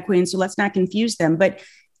from drag queens, so let's not confuse them. But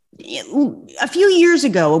a few years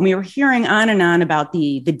ago, when we were hearing on and on about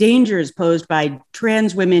the dangers posed by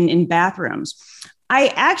trans women in bathrooms, I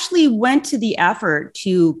actually went to the effort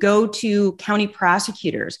to go to county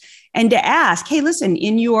prosecutors and to ask, hey, listen,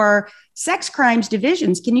 in your sex crimes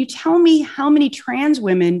divisions, can you tell me how many trans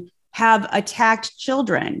women have attacked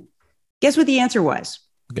children? Guess what the answer was?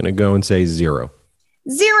 I'm going to go and say 0.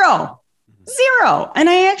 0. And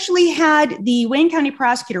I actually had the Wayne County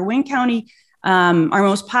prosecutor, Wayne County, our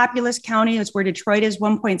most populous county, that's where Detroit is,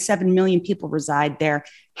 1.7 million people reside there.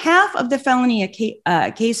 Half of the felony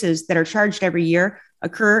cases that are charged every year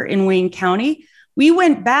occur in Wayne County. We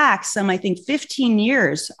went back I think 15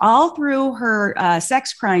 years, all through her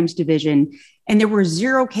sex crimes division, and there were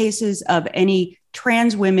 0 cases of any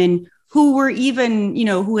trans women who were even,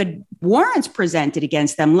 who had warrants presented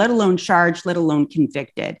against them, let alone charged, let alone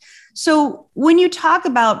convicted. So when you talk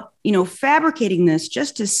about, fabricating this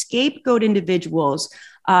just to scapegoat individuals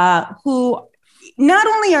who not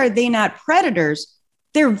only are they not predators,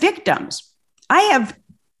 they're victims. I have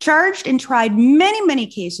charged and tried many, many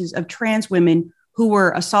cases of trans women who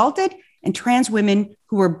were assaulted and trans women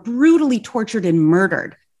who were brutally tortured and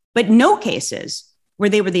murdered, but no cases where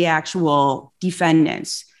they were the actual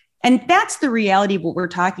defendants. And that's the reality of what we're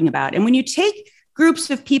talking about. And when you take groups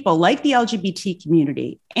of people like the LGBT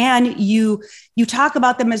community and you talk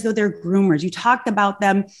about them as though they're groomers, you talk about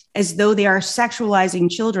them as though they are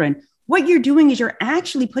sexualizing children, what you're doing is you're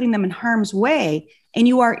actually putting them in harm's way, and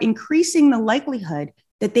you are increasing the likelihood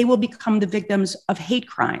that they will become the victims of hate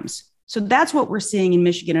crimes. So that's what we're seeing in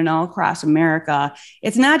Michigan and all across America.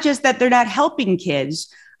 It's not just that they're not helping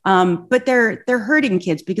kids, but they're hurting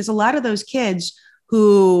kids, because a lot of those kids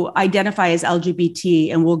who identify as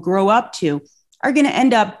LGBT and will grow up to are going to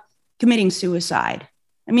end up committing suicide.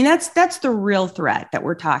 I mean, that's the real threat that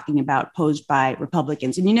we're talking about posed by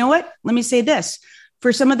Republicans. And you know what? Let me say this.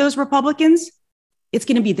 For some of those Republicans, it's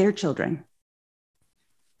going to be their children.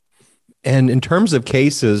 And in terms of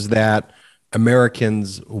cases that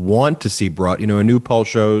Americans want to see brought, a new poll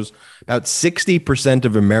shows about 60%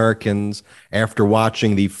 of Americans, after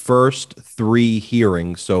watching the first 3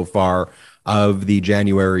 hearings so far of the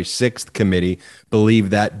January 6th committee, believe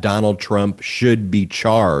that Donald Trump should be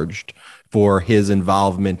charged for his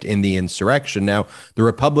involvement in the insurrection. Now, the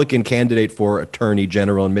Republican candidate for Attorney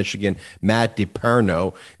General in Michigan, Matt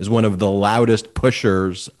DePerno, is one of the loudest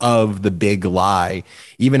pushers of the big lie.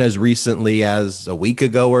 Even as recently as a week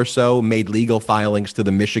ago or so, made legal filings to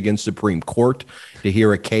the Michigan Supreme Court to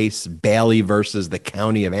hear a case, Bailey versus the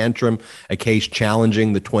County of Antrim, a case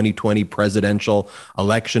challenging the 2020 presidential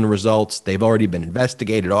election results. They've already been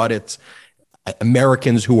investigated, audits.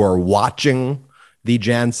 Americans who are watching the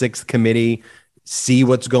Jan 6th committee see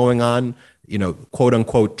what's going on, quote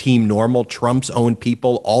unquote, team normal, Trump's own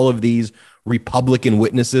people, all of these Republican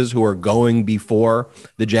witnesses who are going before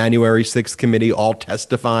the January 6th committee, all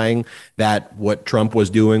testifying that what Trump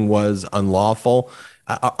was doing was unlawful.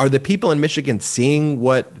 Are the people in Michigan seeing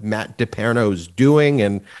what Matt DePerno's doing?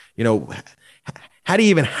 And, how do you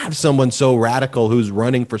even have someone so radical who's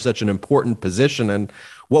running for such an important position? And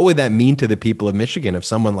what would that mean to the people of Michigan if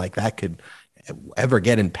someone like that could ever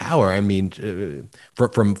get in power? I mean,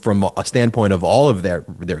 from a standpoint of all of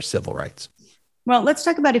their civil rights. Well, let's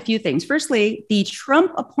talk about a few things. Firstly, the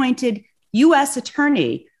Trump-appointed U.S.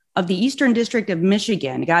 Attorney of the Eastern District of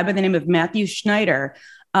Michigan, a guy by the name of Matthew Schneider,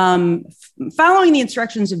 following the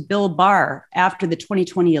instructions of Bill Barr after the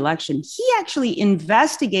 2020 election, he actually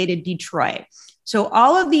investigated Detroit. So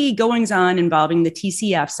all of the goings-on involving the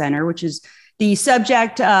TCF Center, which is the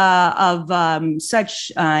subject of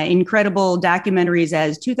such incredible documentaries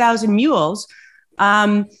as 2,000 Mules,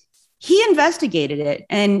 he investigated it,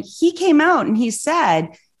 and he came out and he said,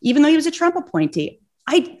 even though he was a Trump appointee,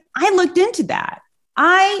 I looked into that.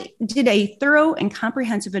 I did a thorough and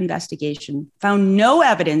comprehensive investigation, found no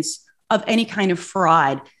evidence of any kind of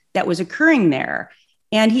fraud that was occurring there.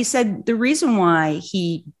 And he said the reason why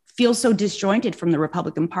he feels so disjointed from the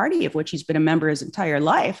Republican Party, of which he's been a member his entire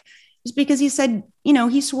life, is because he said,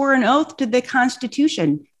 he swore an oath to the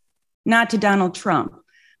Constitution, not to Donald Trump.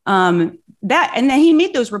 And then he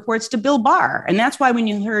made those reports to Bill Barr. And that's why when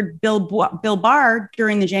you heard Bill Barr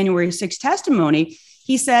during the January 6th testimony,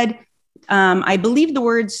 he said, I believe the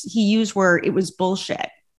words he used were, it was bullshit,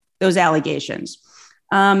 those allegations.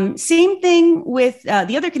 Same thing with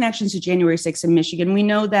the other connections to January 6th in Michigan. We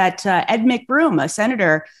know that Ed McBroom, a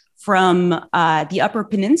senator from the Upper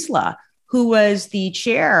Peninsula, who was the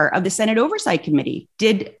chair of the Senate Oversight Committee,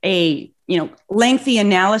 did a lengthy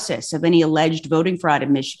analysis of any alleged voting fraud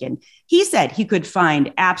in Michigan. He said he could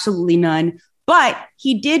find absolutely none, but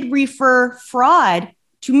he did refer fraud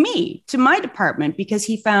to me, to my department, because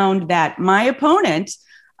he found that my opponent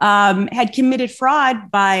had committed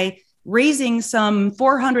fraud by raising some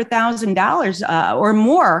 $400,000 or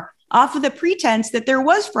more off of the pretense that there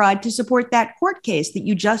was fraud to support that court case that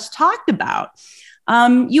you just talked about.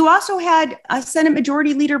 You also had Senate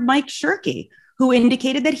Majority Leader Mike Shirkey, who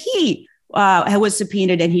indicated that he was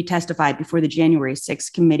subpoenaed and he testified before the January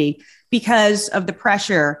 6th committee because of the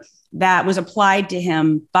pressure that was applied to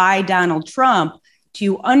him by Donald Trump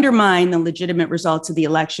to undermine the legitimate results of the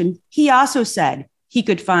election. He also said he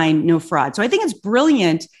could find no fraud. So I think it's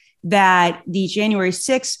brilliant that the January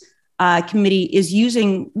 6th committee is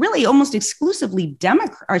using really almost exclusively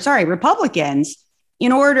Republicans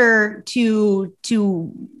in order to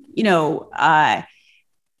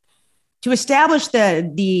establish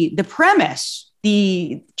the premise,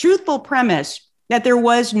 the truthful premise that there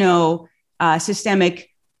was no systemic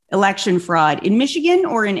election fraud in Michigan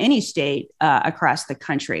or in any state across the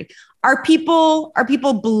country. Are people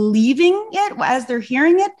believing it as they're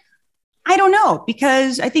hearing it? I don't know,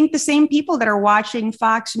 because I think the same people that are watching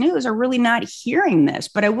Fox News are really not hearing this.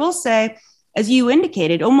 But I will say, as you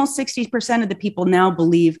indicated, almost 60% of the people now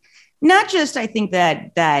believe not just, I think,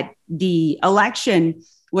 that the election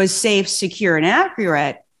was safe, secure, and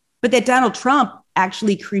accurate, but that Donald Trump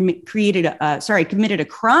actually committed a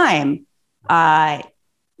crime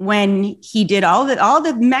when he did all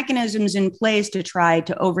the mechanisms in place to try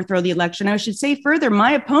to overthrow the election. I should say further,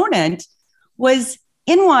 my opponent was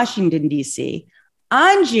in Washington, D.C.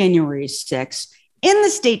 on January 6th in the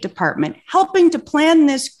State Department, helping to plan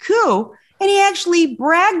this coup. And he actually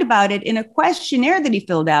bragged about it in a questionnaire that he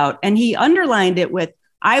filled out. And he underlined it with,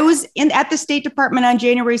 I was at the State Department on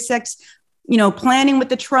January 6th planning with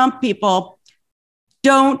the Trump people,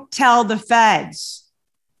 don't tell the feds.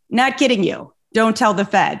 Not kidding you. Don't tell the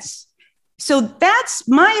feds. So that's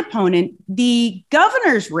my opponent. The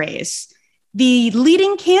governor's race, the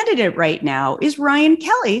leading candidate right now is Ryan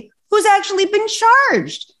Kelly, who's actually been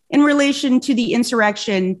charged in relation to the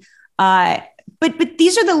insurrection. But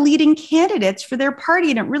these are the leading candidates for their party.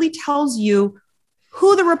 And it really tells you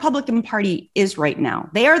who the Republican Party is right now.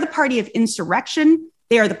 They are the party of insurrection.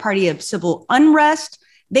 They are the party of civil unrest.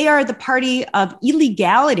 They are the party of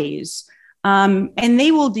illegalities. And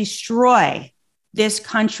they will destroy this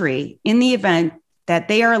country in the event that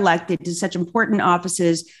they are elected to such important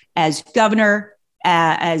offices as governor,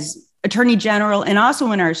 as attorney general, and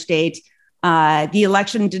also in our state, the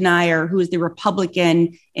election denier, who is the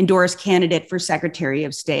Republican endorsed candidate for Secretary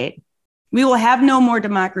of State. We will have no more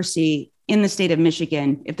democracy in the state of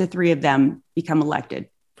Michigan if the three of them become elected.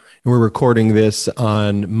 We're recording this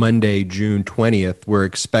on Monday, June 20th. We're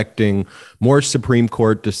expecting more Supreme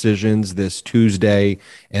Court decisions this Tuesday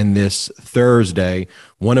and this Thursday.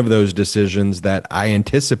 One of those decisions that I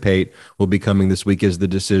anticipate will be coming this week is the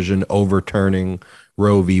decision overturning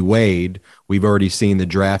Roe v. Wade. We've already seen the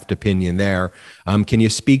draft opinion there. Can you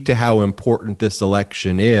speak to how important this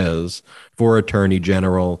election is for Attorney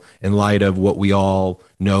General in light of what we all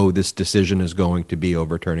know this decision is going to be,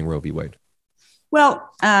 overturning Roe v. Wade? Well,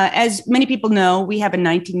 as many people know, we have a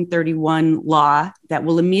 1931 law that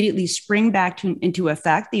will immediately spring back into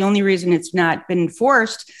effect. The only reason it's not been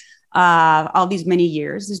enforced all these many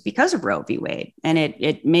years is because of Roe v. Wade. And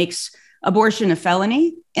it makes abortion a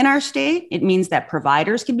felony in our state. It means that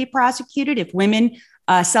providers can be prosecuted. If women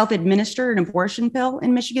self-administer an abortion pill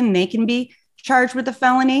in Michigan, they can be charged with a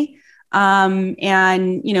felony. Abortion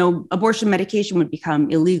medication would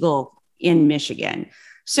become illegal in Michigan.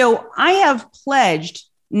 So I have pledged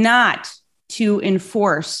not to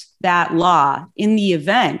enforce that law in the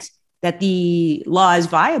event that the law is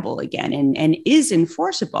viable again and is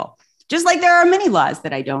enforceable. Just like there are many laws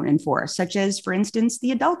that I don't enforce, such as, for instance,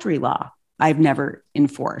 the adultery law I've never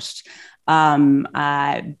enforced. But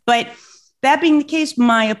that being the case,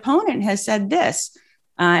 my opponent has said this.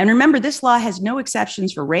 And remember, this law has no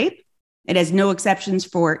exceptions for rape. It has no exceptions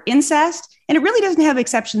for incest. And it really doesn't have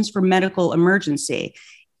exceptions for medical emergency.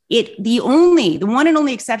 The one and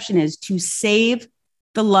only exception is to save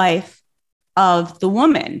the life of the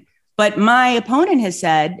woman. But my opponent has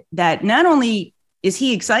said that not only is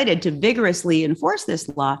he excited to vigorously enforce this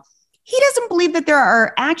law, he doesn't believe that there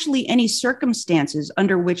are actually any circumstances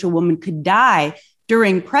under which a woman could die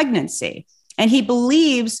during pregnancy. And he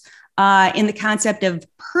believes in the concept of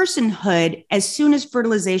personhood as soon as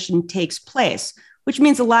fertilization takes place, which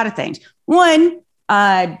means a lot of things. One,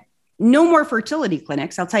 no more fertility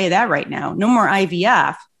clinics. I'll tell you that right now. No more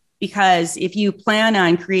IVF, because if you plan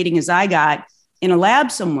on creating a zygote in a lab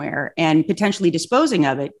somewhere and potentially disposing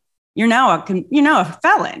of it, you're now a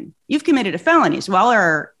felon. You've committed a felony. So all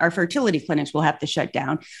our fertility clinics will have to shut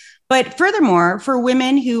down. But furthermore, for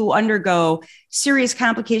women who undergo serious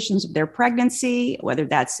complications of their pregnancy, whether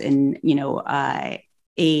that's an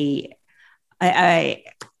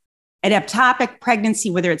ectopic pregnancy,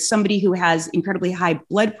 whether it's somebody who has incredibly high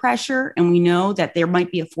blood pressure, and we know that there might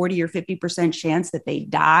be a 40 or 50% chance that they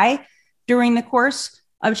die during the course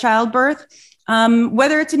of childbirth,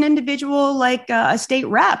 whether it's an individual like a state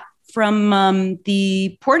rep from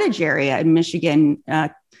the Portage area in Michigan,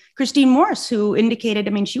 Christine Morse, who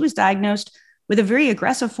indicated, she was diagnosed with a very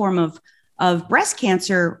aggressive form of breast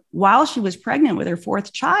cancer while she was pregnant with her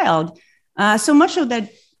fourth child. So much so that,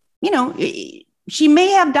 she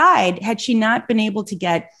may have died had she not been able to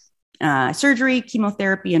get surgery,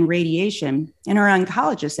 chemotherapy, and radiation. And her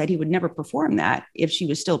oncologist said he would never perform that if she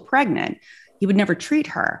was still pregnant. He would never treat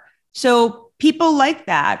her. So people like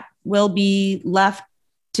that will be left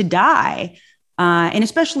to die, and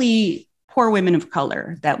especially poor women of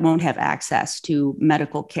color that won't have access to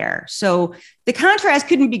medical care. So the contrast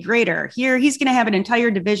couldn't be greater. Here, he's going to have an entire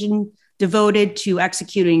division devoted to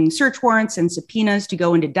executing search warrants and subpoenas to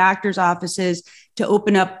go into doctors' offices, to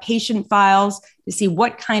open up patient files, to see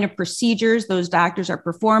what kind of procedures those doctors are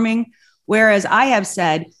performing. Whereas I have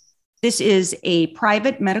said, this is a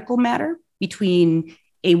private medical matter between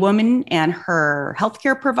a woman and her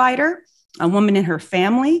healthcare provider, a woman and her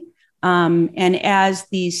family. And as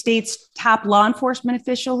the state's top law enforcement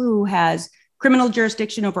official who has criminal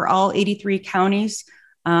jurisdiction over all 83 counties,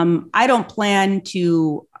 I don't plan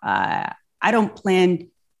to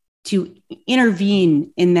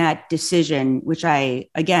intervene in that decision, which I,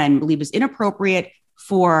 again, believe is inappropriate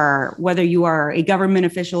for whether you are a government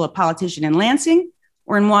official, a politician in Lansing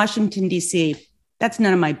or in Washington, D.C. That's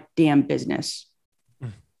none of my damn business.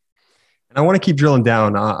 And I want to keep drilling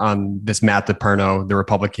down on this Matt DePerno, the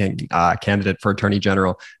Republican candidate for Attorney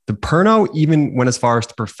General. DePerno even went as far as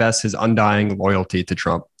to profess his undying loyalty to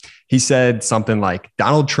Trump. He said something like,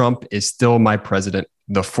 Donald Trump is still my president,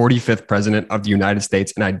 the 45th president of the United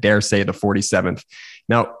States, and I dare say the 47th.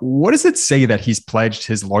 Now, what does it say that he's pledged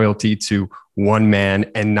his loyalty to one man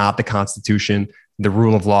and not the Constitution, the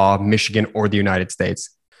rule of law, Michigan, or the United States?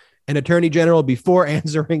 And Attorney General, before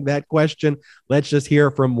answering that question, let's just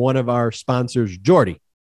hear from one of our sponsors, Jordy.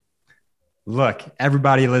 Look,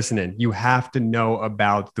 everybody listening, you have to know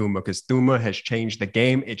about Thuma because Thuma has changed the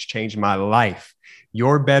game. It's changed my life.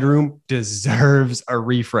 Your bedroom deserves a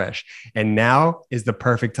refresh. And now is the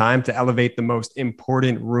perfect time to elevate the most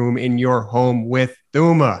important room in your home with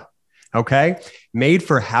Thuma. Okay? Made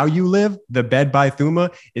for how you live, the bed by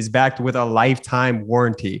Thuma is backed with a lifetime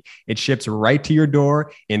warranty. It ships right to your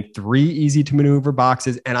door in 3 easy to maneuver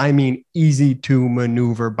boxes. And I mean easy to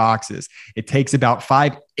maneuver boxes. It takes about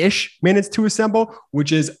 5-ish minutes to assemble,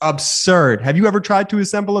 which is absurd. Have you ever tried to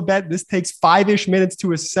assemble a bed? This takes 5-ish minutes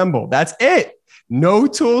to assemble. That's it. No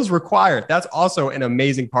tools required. That's also an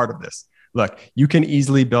amazing part of this. Look, you can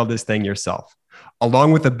easily build this thing yourself.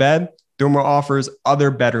 Along with the bed, Thuma offers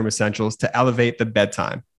other bedroom essentials to elevate the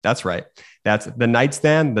bedtime. That's right. That's the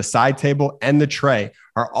nightstand, the side table, and the tray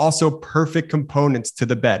are also perfect components to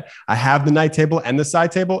the bed. I have the night table and the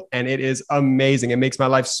side table, and it is amazing. It makes my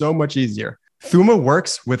life so much easier. Thuma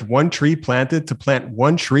works with one tree planted to plant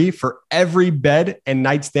one tree for every bed and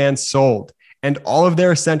nightstand sold. And all of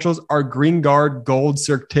their essentials are Green Guard Gold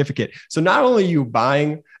certificate. So not only are you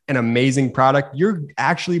buying an amazing product, you're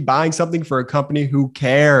actually buying something for a company who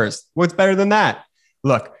cares. What's better than that?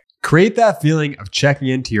 Look, create that feeling of checking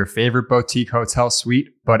into your favorite boutique hotel suite,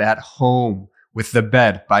 but at home with the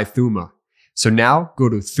bed by Thuma. So now go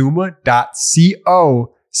to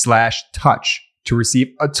thuma.co/touch to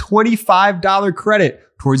receive a $25 credit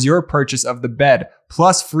towards your purchase of the bed,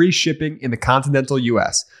 plus free shipping in the continental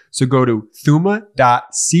US. So go to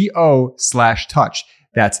thuma.co/touch.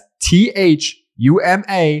 That's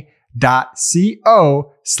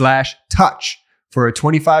THUMA.co/touch for a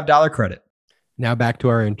 $25 credit. Now back to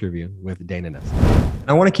our interview with Dana Ness.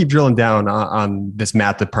 I want to keep drilling down on this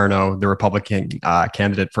Matt DePerno, the Republican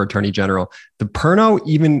candidate for Attorney General. DePerno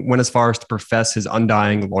even went as far as to profess his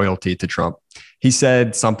undying loyalty to Trump. He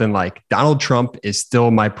said something like, Donald Trump is still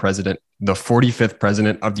my president, the 45th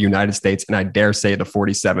president of the United States, and I dare say the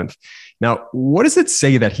 47th. Now, what does it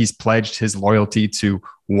say that he's pledged his loyalty to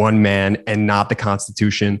one man and not the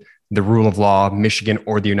Constitution, the rule of law, Michigan,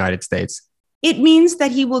 or the United States? It means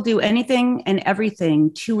that he will do anything and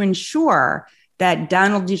everything to ensure that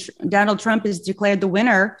Donald Trump is declared the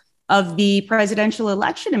winner of the presidential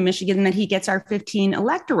election in Michigan and that he gets our 15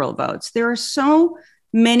 electoral votes. There are so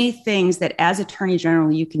many things that as Attorney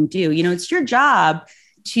General you can do. You know, it's your job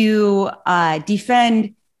to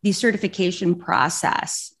defend the certification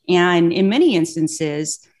process. And in many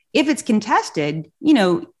instances, if it's contested, you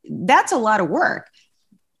know, that's a lot of work.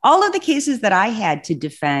 All of the cases that I had to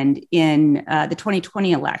defend in the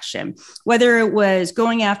 2020 election, whether it was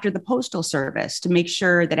going after the Postal Service to make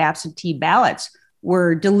sure that absentee ballots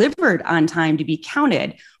were delivered on time to be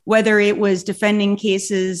counted, whether it was defending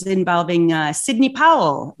cases involving Sidney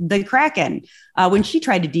Powell, the Kraken, when she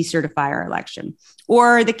tried to decertify our election,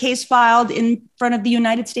 or the case filed in front of the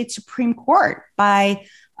United States Supreme Court by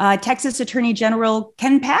Texas Attorney General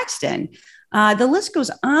Ken Paxton. The list goes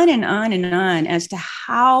on and on and on as to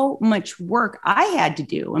how much work I had to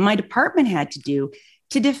do and my department had to do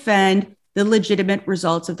to defend the legitimate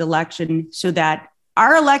results of the election so that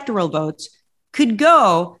our electoral votes could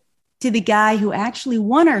go to the guy who actually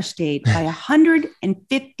won our state by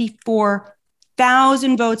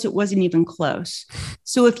 154,000 votes. It wasn't even close.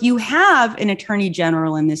 So if you have an attorney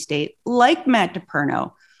general in this state like Matt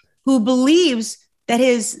DePerno, who believes that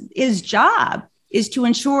his job is to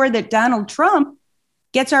ensure that Donald Trump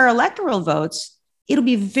gets our electoral votes, it'll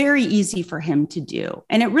be very easy for him to do.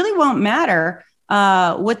 And it really won't matter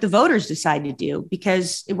what the voters decide to do,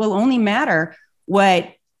 because it will only matter what,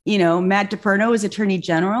 you know, Matt DePerno is Attorney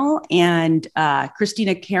General and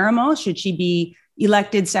Christina Karamo, should she be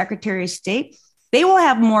elected Secretary of State, they will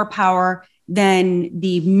have more power than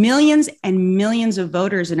the millions and millions of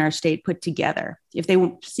voters in our state put together. If they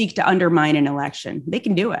seek to undermine an election, they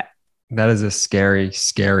can do it. That is a scary,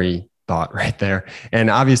 scary thought right there. And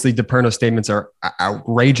obviously DePerno's statements are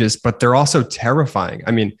outrageous, but they're also terrifying.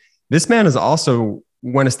 I mean, this man has also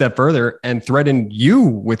went a step further and threatened you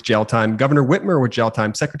with jail time, Governor Whitmer with jail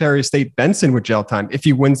time, Secretary of State Benson with jail time if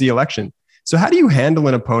he wins the election. So how do you handle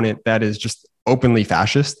an opponent that is just openly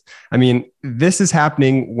fascist. I mean, this is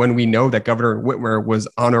happening when we know that Governor Whitmer was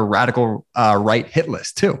on a radical right hit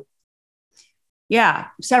list too. Yeah,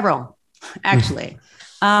 several, actually.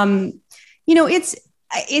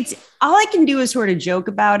 It's all I can do is sort of joke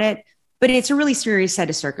about it, but it's a really serious set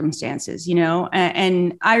of circumstances,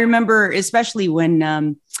 And I remember, especially when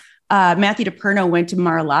Matthew DePerno went to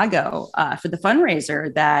Mar-a-Lago for the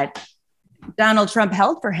fundraiser that Donald Trump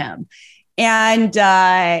held for him. And,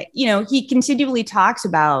 he continually talks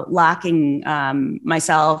about locking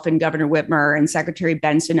myself and Governor Whitmer and Secretary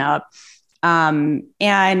Benson up. And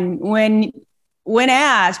when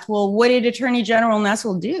asked, well, what did Attorney General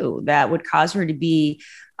Nessel do that would cause her to be,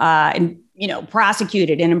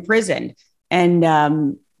 prosecuted and imprisoned?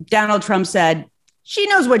 And Donald Trump said, she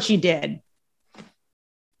knows what she did.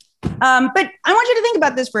 But I want you to think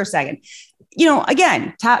about this for a second.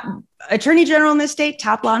 Again, top Attorney General in this state,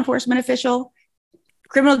 top law enforcement official,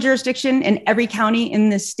 criminal jurisdiction in every county in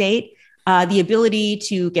this state, the ability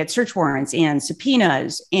to get search warrants and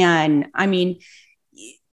subpoenas. And I mean,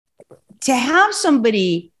 to have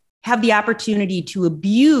somebody have the opportunity to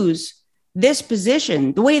abuse this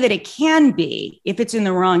position the way that it can be if it's in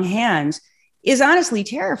the wrong hands is honestly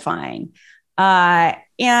terrifying.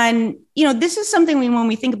 And this is something when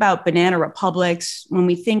we think about banana republics, when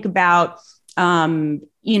we think about,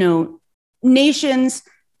 nations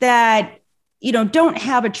that, don't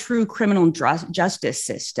have a true criminal justice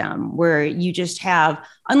system where you just have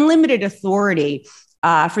unlimited authority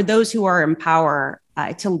for those who are in power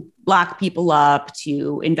to lock people up,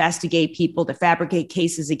 to investigate people, to fabricate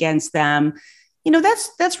cases against them.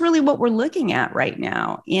 That's really what we're looking at right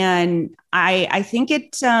now. And I think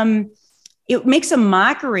it makes a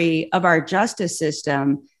mockery of our justice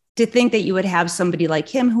system to think that you would have somebody like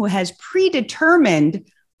him who has predetermined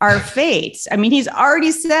our fates. I mean, he's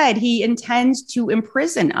already said he intends to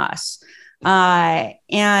imprison us. But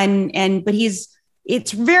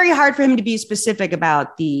it's very hard for him to be specific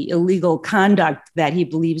about the illegal conduct that he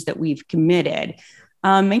believes that we've committed.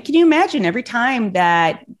 And can you imagine every time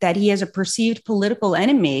that he has a perceived political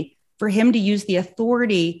enemy, for him to use the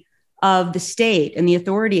authority of the state and the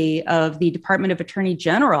authority of the Department of Attorney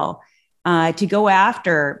General to go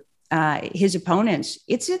after his opponents?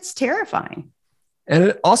 It's terrifying. And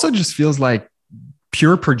it also just feels like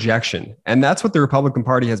pure projection. And that's what the Republican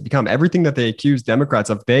Party has become. Everything that they accuse Democrats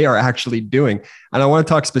of, they are actually doing. And I want to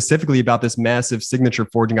talk specifically about this massive signature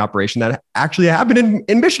forging operation that actually happened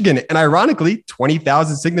in Michigan. And ironically,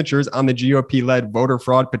 20,000 signatures on the GOP-led voter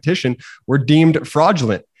fraud petition were deemed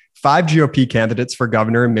fraudulent. 5 GOP candidates for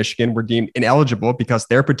governor in Michigan were deemed ineligible because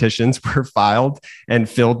their petitions were filed and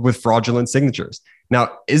filled with fraudulent signatures.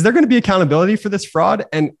 Now, is there going to be accountability for this fraud?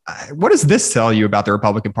 And what does this tell you about the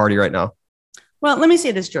Republican Party right now? Well, let me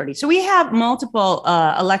say this, Jordy. So we have multiple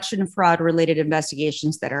election fraud related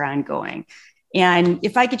investigations that are ongoing. And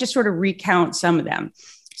if I could just sort of recount some of them.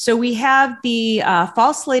 So we have the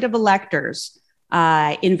false slate of electors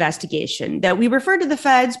investigation that we refer to the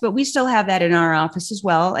feds, but we still have that in our office as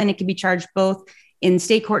well. And it can be charged both in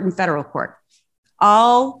state court and federal court.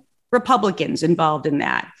 All Republicans involved in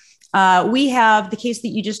that. We have the case that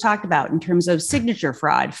you just talked about in terms of signature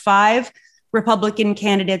fraud. 5 Republican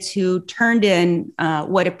candidates who turned in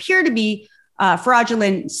what appear to be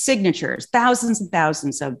fraudulent signatures, thousands and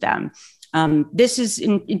thousands of them. This is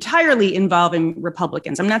entirely involving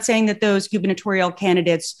Republicans. I'm not saying that those gubernatorial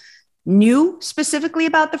candidates knew specifically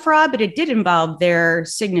about the fraud, but it did involve their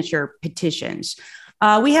signature petitions.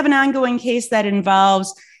 We have an ongoing case that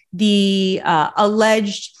involves the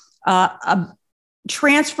alleged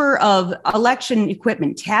transfer of election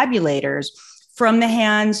equipment, tabulators, from the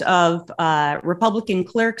hands of Republican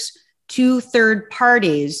clerks to third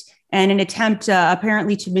parties in an attempt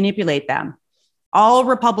apparently to manipulate them. All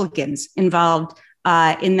Republicans involved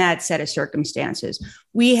in that set of circumstances.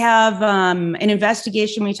 We have an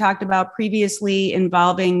investigation we talked about previously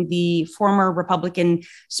involving the former Republican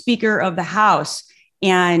Speaker of the House,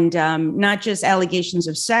 and not just allegations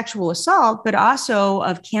of sexual assault, but also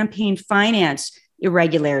of campaign finance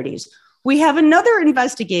irregularities. We have another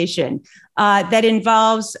investigation that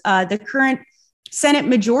involves the current Senate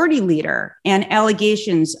Majority Leader and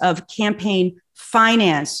allegations of campaign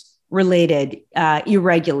finance related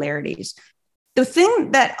irregularities. The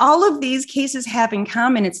thing that all of these cases have in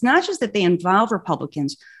common, it's not just that they involve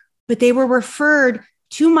Republicans, but they were referred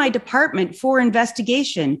to my department for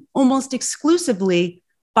investigation almost exclusively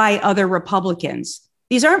by other Republicans.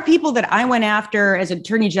 These aren't people that I went after as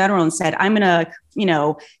Attorney General and said, I'm going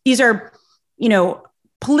to, these are,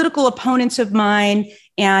 political opponents of mine,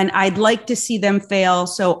 and I'd like to see them fail,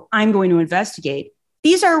 so I'm going to investigate.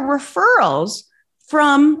 These are referrals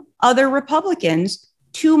from other Republicans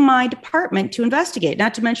to my department to investigate,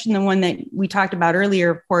 not to mention the one that we talked about earlier,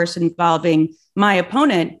 of course, involving my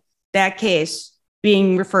opponent, that case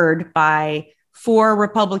being referred by 4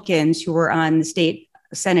 Republicans who were on the state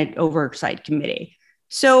Senate Oversight Committee.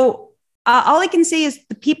 So all I can say is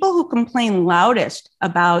the people who complain loudest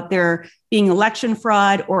about there being election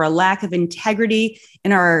fraud or a lack of integrity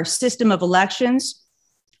in our system of elections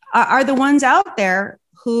are the ones out there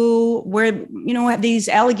who have these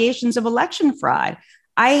allegations of election fraud.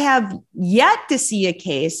 I have yet to see a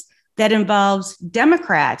case that involves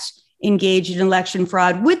Democrats engaged in election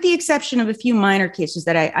fraud, with the exception of a few minor cases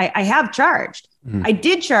that I have charged. I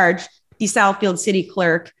did charge the Southfield city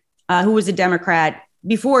clerk, who was a Democrat,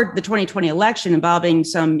 before the 2020 election involving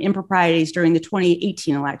some improprieties during the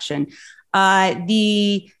 2018 election.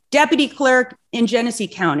 The deputy clerk in Genesee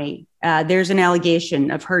County, there's an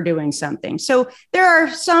allegation of her doing something. So there are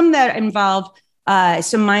some that involve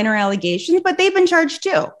some minor allegations, but they've been charged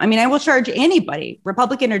too. I mean, I will charge anybody,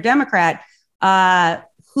 Republican or Democrat,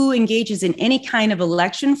 who engages in any kind of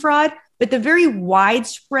election fraud, but the very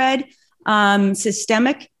widespread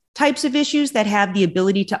systemic types of issues that have the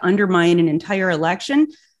ability to undermine an entire election.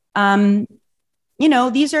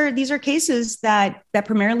 These are cases that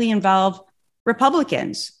primarily involve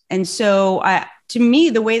Republicans. And so to me,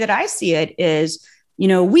 the way that I see it is,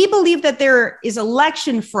 we believe that there is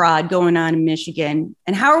election fraud going on in Michigan.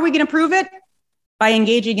 And how are we going to prove it? By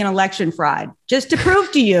engaging in election fraud, just to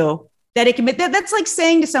prove to you that it can be. That's like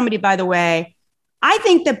saying to somebody, by the way, I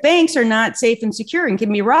think that banks are not safe and secure and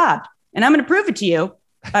can be robbed. And I'm going to prove it to you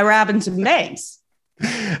by robbing some banks.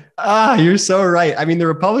 You're so right. I mean, the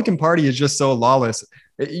Republican Party is just so lawless.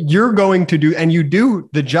 You're going to do, and you do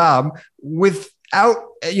the job without,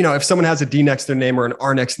 if someone has a D next to their name or an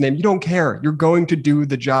R next to their name, you don't care. You're going to do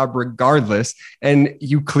the job regardless. And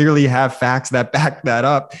you clearly have facts that back that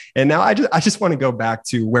up. And now I just want to go back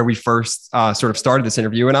to where we first sort of started this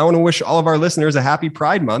interview. And I want to wish all of our listeners a happy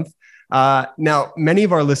Pride Month. Now, many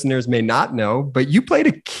of our listeners may not know, but you played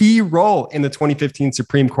a key role in the 2015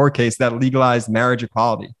 Supreme Court case that legalized marriage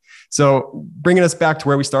equality. So bringing us back to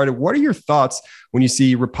where we started, what are your thoughts when you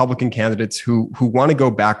see Republican candidates who want to go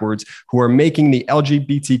backwards, who are making the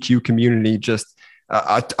LGBTQ community just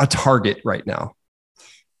a target right now?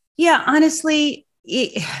 Yeah, honestly,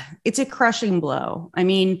 it's a crushing blow. I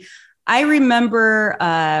mean, I remember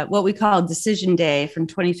what we call Decision Day from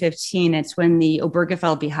 2015. It's when the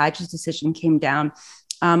Obergefell v. Hodges decision came down.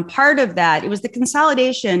 Part of that, it was the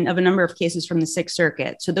consolidation of a number of cases from the Sixth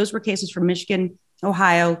Circuit. So those were cases from Michigan,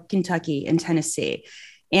 Ohio, Kentucky, and Tennessee.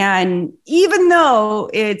 And even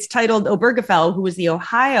though it's titled Obergefell, who was the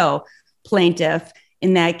Ohio plaintiff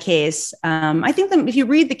in that case, I think that if you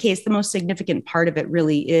read the case, the most significant part of it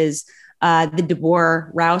really is the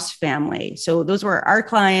DeBoer Rouse family. So those were our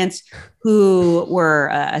clients who were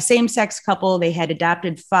a same-sex couple. They had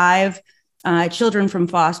adopted 5 children from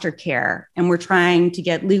foster care and were trying to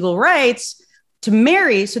get legal rights to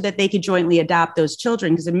marry so that they could jointly adopt those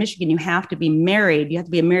children. Because in Michigan, you have to be married. You have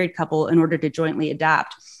to be a married couple in order to jointly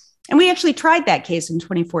adopt. And we actually tried that case in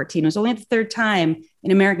 2014. It was only the 3rd time in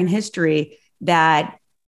American history that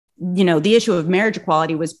the issue of marriage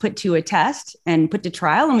equality was put to a test and put to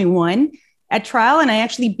trial, and we won at trial. And I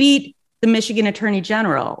actually beat the Michigan Attorney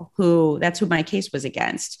General, that's who my case was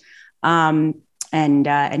against. And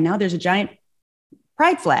now there's a giant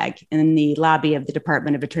pride flag in the lobby of the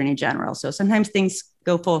Department of Attorney General. So sometimes things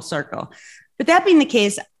go full circle. But that being the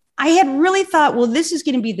case, I had really thought, well, this is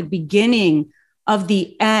going to be the beginning of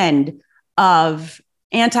the end of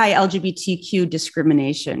anti-LGBTQ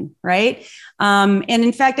discrimination, right? And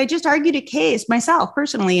in fact, I just argued a case myself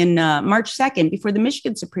personally in March 2nd before the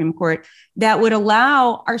Michigan Supreme Court that would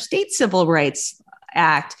allow our state Civil Rights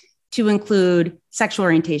Act to include sexual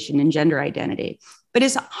orientation and gender identity. But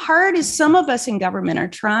as hard as some of us in government are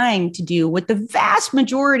trying to do what the vast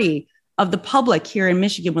majority of the public here in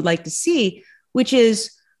Michigan would like to see, which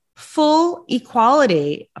is full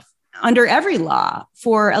equality under every law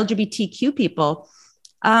for LGBTQ people,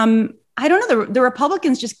 I don't know, the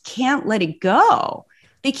Republicans just can't let it go.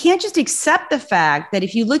 They can't just accept the fact that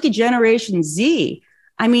if you look at Generation Z,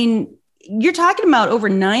 I mean, you're talking about over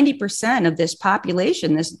 90% of this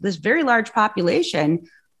population, this very large population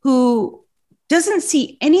who doesn't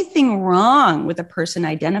see anything wrong with a person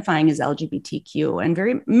identifying as LGBTQ, and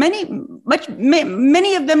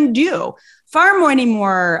many of them do. Far many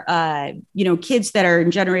more, kids that are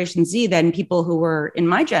in Generation Z than people who were in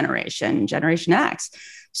my generation, Generation X.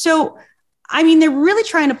 So, I mean, they're really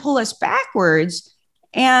trying to pull us backwards,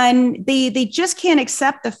 and they just can't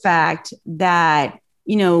accept the fact that,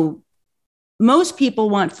 most people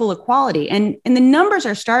want full equality. And the numbers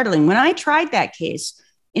are startling. When I tried that case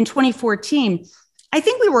in 2014, I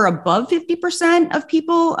think we were above 50% of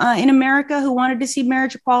people in America who wanted to see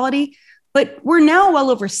marriage equality, but we're now well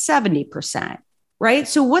over 70%, right?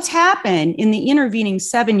 So what's happened in the intervening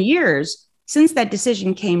 7 years since that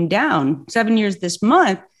decision came down, 7 years this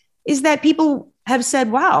month, is that people have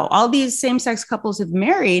said, wow, all these same-sex couples have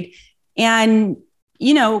married, and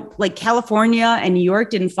like California and New York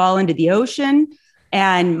didn't fall into the ocean.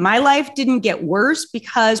 And my life didn't get worse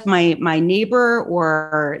because my neighbor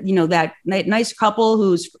or, that nice couple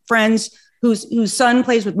whose son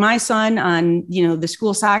plays with my son on, the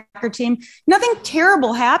school soccer team. Nothing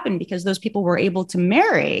terrible happened because those people were able to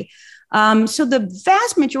marry. So the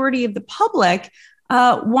vast majority of the public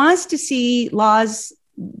wants to see laws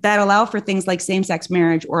that allow for things like same-sex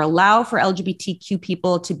marriage or allow for LGBTQ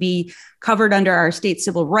people to be covered under our state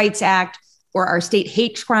Civil Rights Act or our state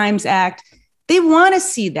Hate Crimes Act. They want to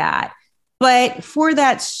see that. But for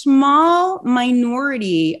that small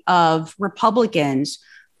minority of Republicans,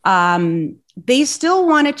 they still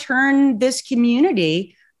want to turn this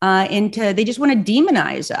community they just want to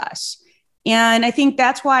demonize us. And I think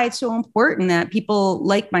that's why it's so important that people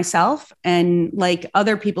like myself and like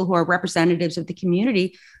other people who are representatives of the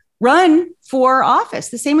community run for office,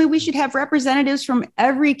 the same way we should have representatives from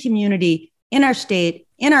every community in our state,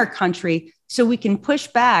 in our country, so we can push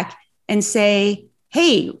back and say,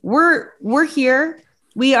 hey, we're here.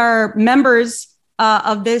 We are members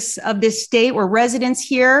of this state. We're residents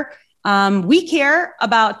here. We care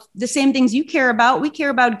about the same things you care about. We care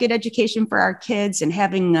about good education for our kids and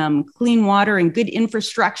having clean water and good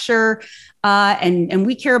infrastructure. And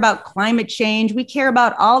we care about climate change. We care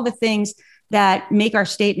about all the things that make our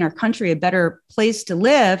state and our country a better place to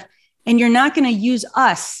live. And you're not going to use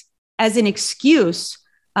us as an excuse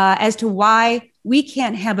as to why we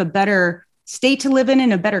can't have a better state to live in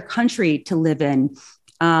and a better country to live in.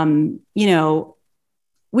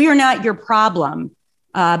 We are not your problem.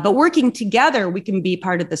 But working together, we can be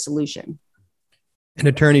part of the solution. And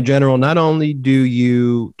Attorney General, not only do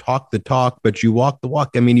you talk the talk, but you walk the walk.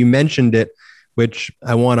 I mean, you mentioned it, which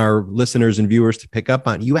I want our listeners and viewers to pick up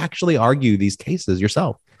on. You actually argue these cases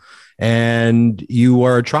yourself, and you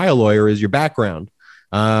are a trial lawyer is your background.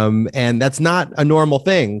 And that's not a normal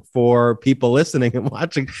thing for people listening and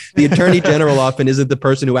watching. The Attorney General often isn't the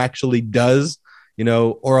person who actually does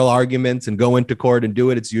oral arguments and go into court and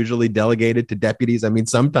do it. It's usually delegated to deputies. I mean,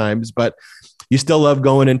 sometimes, but you still love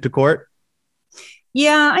going into court?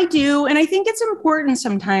 Yeah, I do. And I think it's important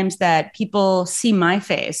sometimes that people see my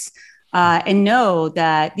face and know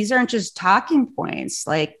that these aren't just talking points.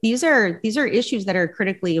 Like these are issues that are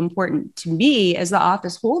critically important to me as the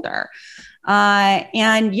office holder.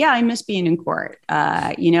 And yeah, I miss being in court.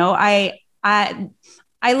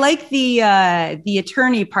 I like the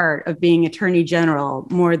attorney part of being attorney general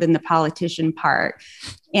more than the politician part.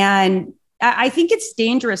 And I think it's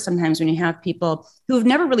dangerous sometimes when you have people who have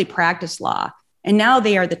never really practiced law, and now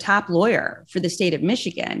they are the top lawyer for the state of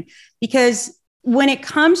Michigan. Because when it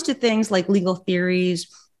comes to things like legal theories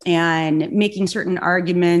and making certain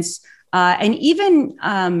arguments, and even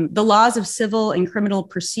the laws of civil and criminal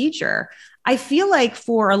procedure, I feel like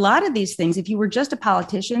for a lot of these things, if you were just a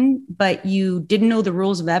politician, but you didn't know the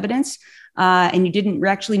rules of evidence and you didn't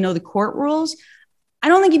actually know the court rules, I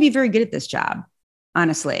don't think you'd be very good at this job,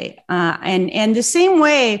 honestly. And the same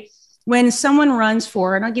way when someone runs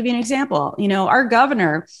for, and I'll give you an example, our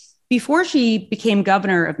governor, before she became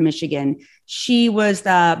governor of Michigan, she was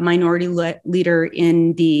the minority leader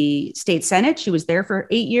in the state Senate. She was there for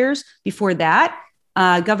 8 years. Before that,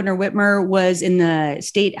 Governor Whitmer was in the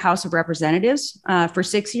state House of Representatives for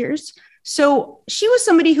 6 years. So she was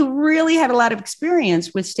somebody who really had a lot of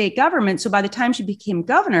experience with state government. So by the time she became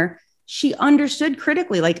governor, she understood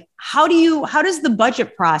critically, like, how does the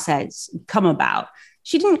budget process come about?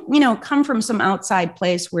 She didn't, come from some outside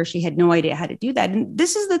place where she had no idea how to do that. And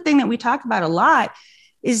this is the thing that we talk about a lot,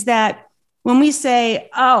 is that when we say,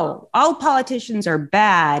 oh, all politicians are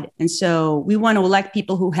bad, and so we want to elect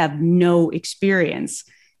people who have no experience,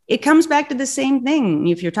 it comes back to the same thing.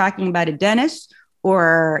 If you're talking about a dentist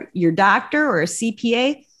or your doctor or a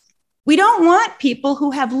CPA, we don't want people who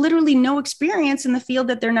have literally no experience in the field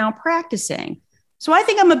that they're now practicing. So I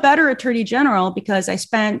think I'm a better attorney general because I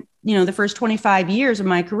spent, the first 25 years of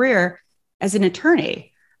my career as an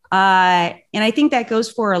attorney. And I think that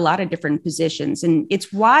goes for a lot of different positions. And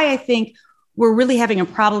it's why I think we're really having a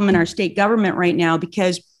problem in our state government right now,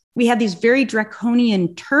 because we have these very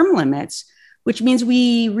draconian term limits, which means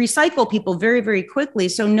we recycle people very, very quickly.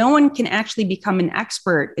 So no one can actually become an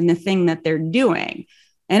expert in the thing that they're doing.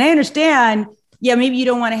 And I understand yeah, maybe you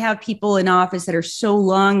don't want to have people in office that are so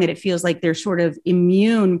long that it feels like they're sort of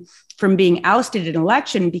immune from being ousted in an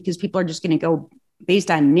election because people are just going to go based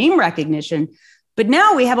on name recognition. But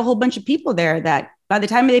now we have a whole bunch of people there that by the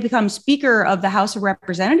time they become Speaker of the House of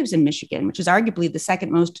Representatives in Michigan, which is arguably the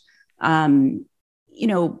second most,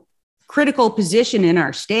 critical position in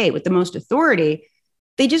our state with the most authority,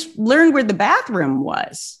 they just learned where the bathroom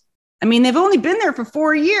was. I mean, they've only been there for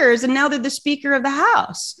 4 years and now they're the Speaker of the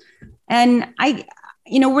House. And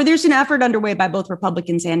where there's an effort underway by both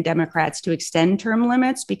Republicans and Democrats to extend term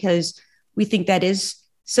limits because we think that is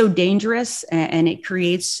so dangerous and it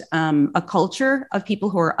creates a culture of people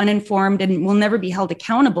who are uninformed and will never be held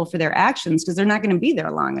accountable for their actions because they're not going to be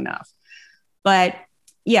there long enough. But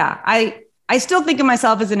yeah, I still think of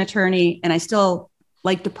myself as an attorney and I still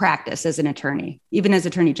like to practice as an attorney, even as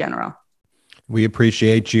Attorney General. We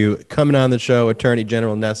appreciate you coming on the show, Attorney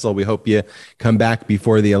General Nessel. We hope you come back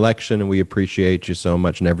before the election, and we appreciate you so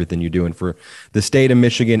much and everything you're doing for the state of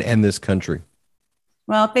Michigan and this country.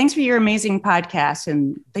 Well, thanks for your amazing podcast,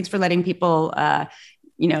 and thanks for letting people,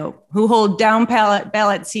 who hold down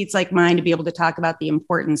ballot seats like mine to be able to talk about the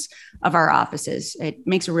importance of our offices. It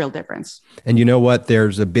makes a real difference. And you know what?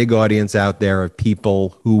 There's a big audience out there of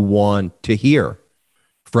people who want to hear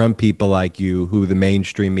from people like you, who the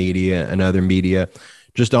mainstream media and other media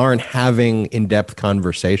just aren't having in-depth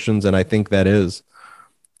conversations. And I think that is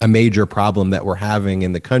a major problem that we're having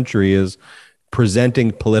in the country is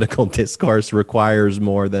presenting political discourse requires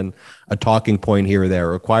more than a talking point here or there.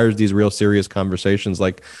 It requires these real serious conversations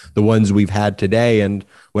like the ones we've had today. And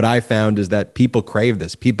what I found is that people crave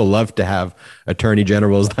this. People love to have attorney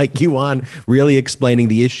generals like you on, really explaining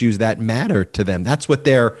the issues that matter to them. That's what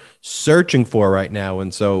they're searching for right now.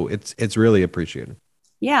 And so it's really appreciated.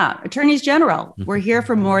 Yeah, attorneys general, we're here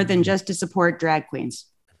for more than just to support drag queens.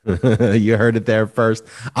 You heard it there first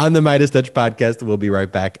on the Midas Touch podcast. We'll be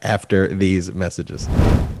right back after these messages.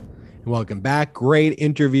 Welcome back. Great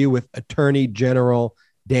interview with Attorney General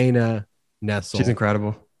Dana Nessel. She's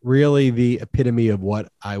incredible. Really the epitome of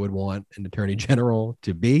what I would want an attorney general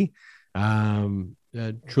to be.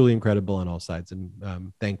 Truly incredible on all sides. And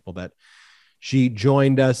I'm thankful that she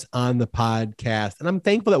joined us on the podcast. And I'm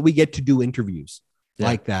thankful that we get to do interviews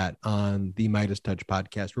like that on the Midas Touch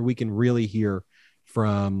podcast, where we can really hear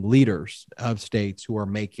from leaders of states who are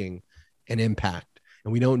making an impact.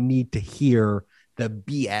 And we don't need to hear the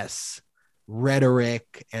BS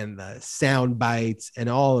rhetoric and the sound bites and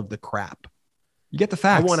all of the crap. You get the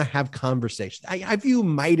facts. I want to have conversations. I view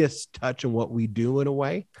Midas Touch and what we do in a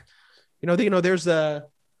way. There's a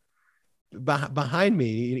behind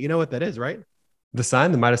me. You know what that is, right? The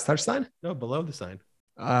sign, the Midas Touch sign? No, below the sign.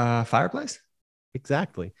 Fireplace?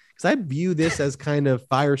 Exactly. Because I view this as kind of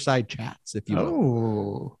fireside chats, if you will.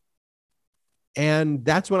 Oh. And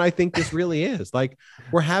that's what I think this really is. Like,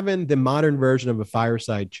 we're having the modern version of a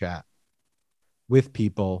fireside chat with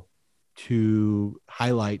people to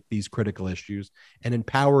highlight these critical issues and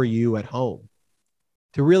empower you at home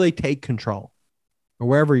to really take control, or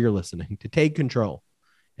wherever you're listening, to take control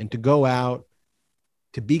and to go out,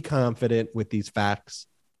 to be confident with these facts,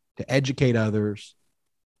 to educate others,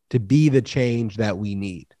 to be the change that we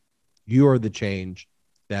need. You are the change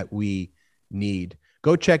that we need.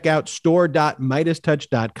 Go check out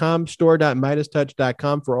store.midastouch.com,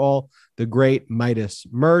 store.midastouch.com for all the great Midas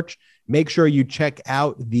merch. Make sure you check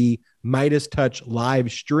out the Midas Touch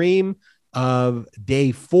live stream of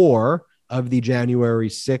day 4 of the January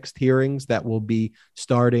 6th hearings that will be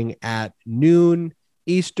starting at noon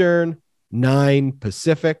Eastern, 9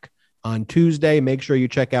 Pacific on Tuesday. Make sure you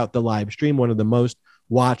check out the live stream, one of the most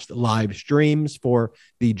watched live streams for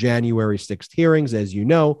the January 6th hearings. As you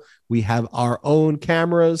know, we have our own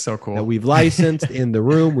cameras that we've licensed in the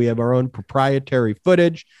room. We have our own proprietary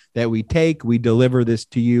footage that we take. We deliver this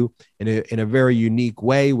to you in a very unique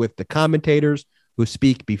way with the commentators who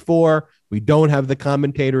speak before. We don't have the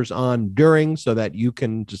commentators on during, so that you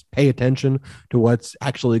can just pay attention to what's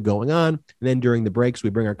actually going on. And then during the breaks, we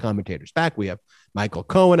bring our commentators back. We have Michael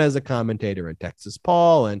Cohen as a commentator and Texas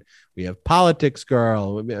Paul, and we have Politics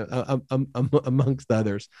Girl, amongst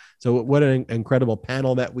others. So what an incredible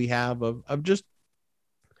panel that we have of just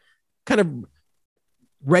kind of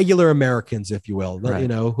regular Americans, if you will,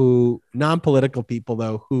 right. Who non-political people,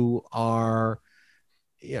 though, who are,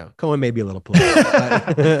 Cohen may be a little political.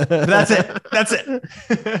 That's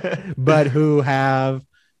it. But who have,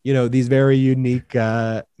 these very unique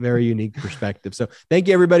perspectives. So thank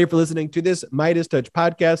you, everybody, for listening to this Midas Touch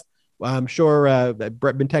podcast. I'm sure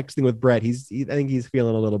Brett been texting with Brett. I think he's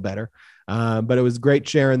feeling a little better. But it was great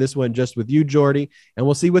sharing this one just with you, Jordy. And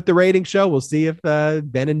we'll see what the ratings show. We'll see if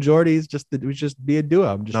Ben and Jordy's just be a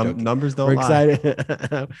duo. I'm just numbers don't We're lie.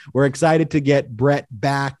 excited. We're excited to get Brett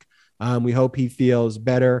back. We hope he feels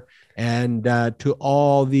better. And to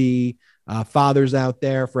all the fathers out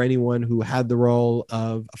there, for anyone who had the role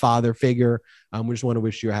of a father figure, we just want to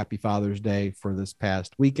wish you a happy Father's Day for this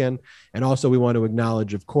past weekend. And also we want to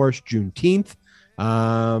acknowledge, of course, Juneteenth.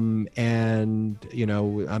 And you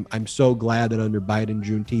know, I'm so glad that under Biden,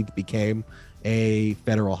 Juneteenth became a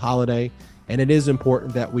federal holiday, and it is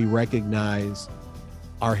important that we recognize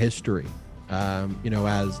our history, you know,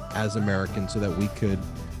 as Americans, so that we could,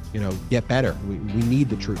 you know, get better. We need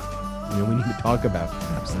the truth. You know, we need to talk about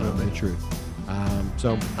absolutely the truth.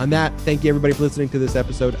 So on that, thank you everybody for listening to this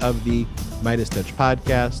episode of the Midas Touch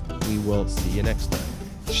podcast. We will see you next time.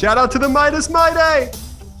 Shout out to the Midas Mighty.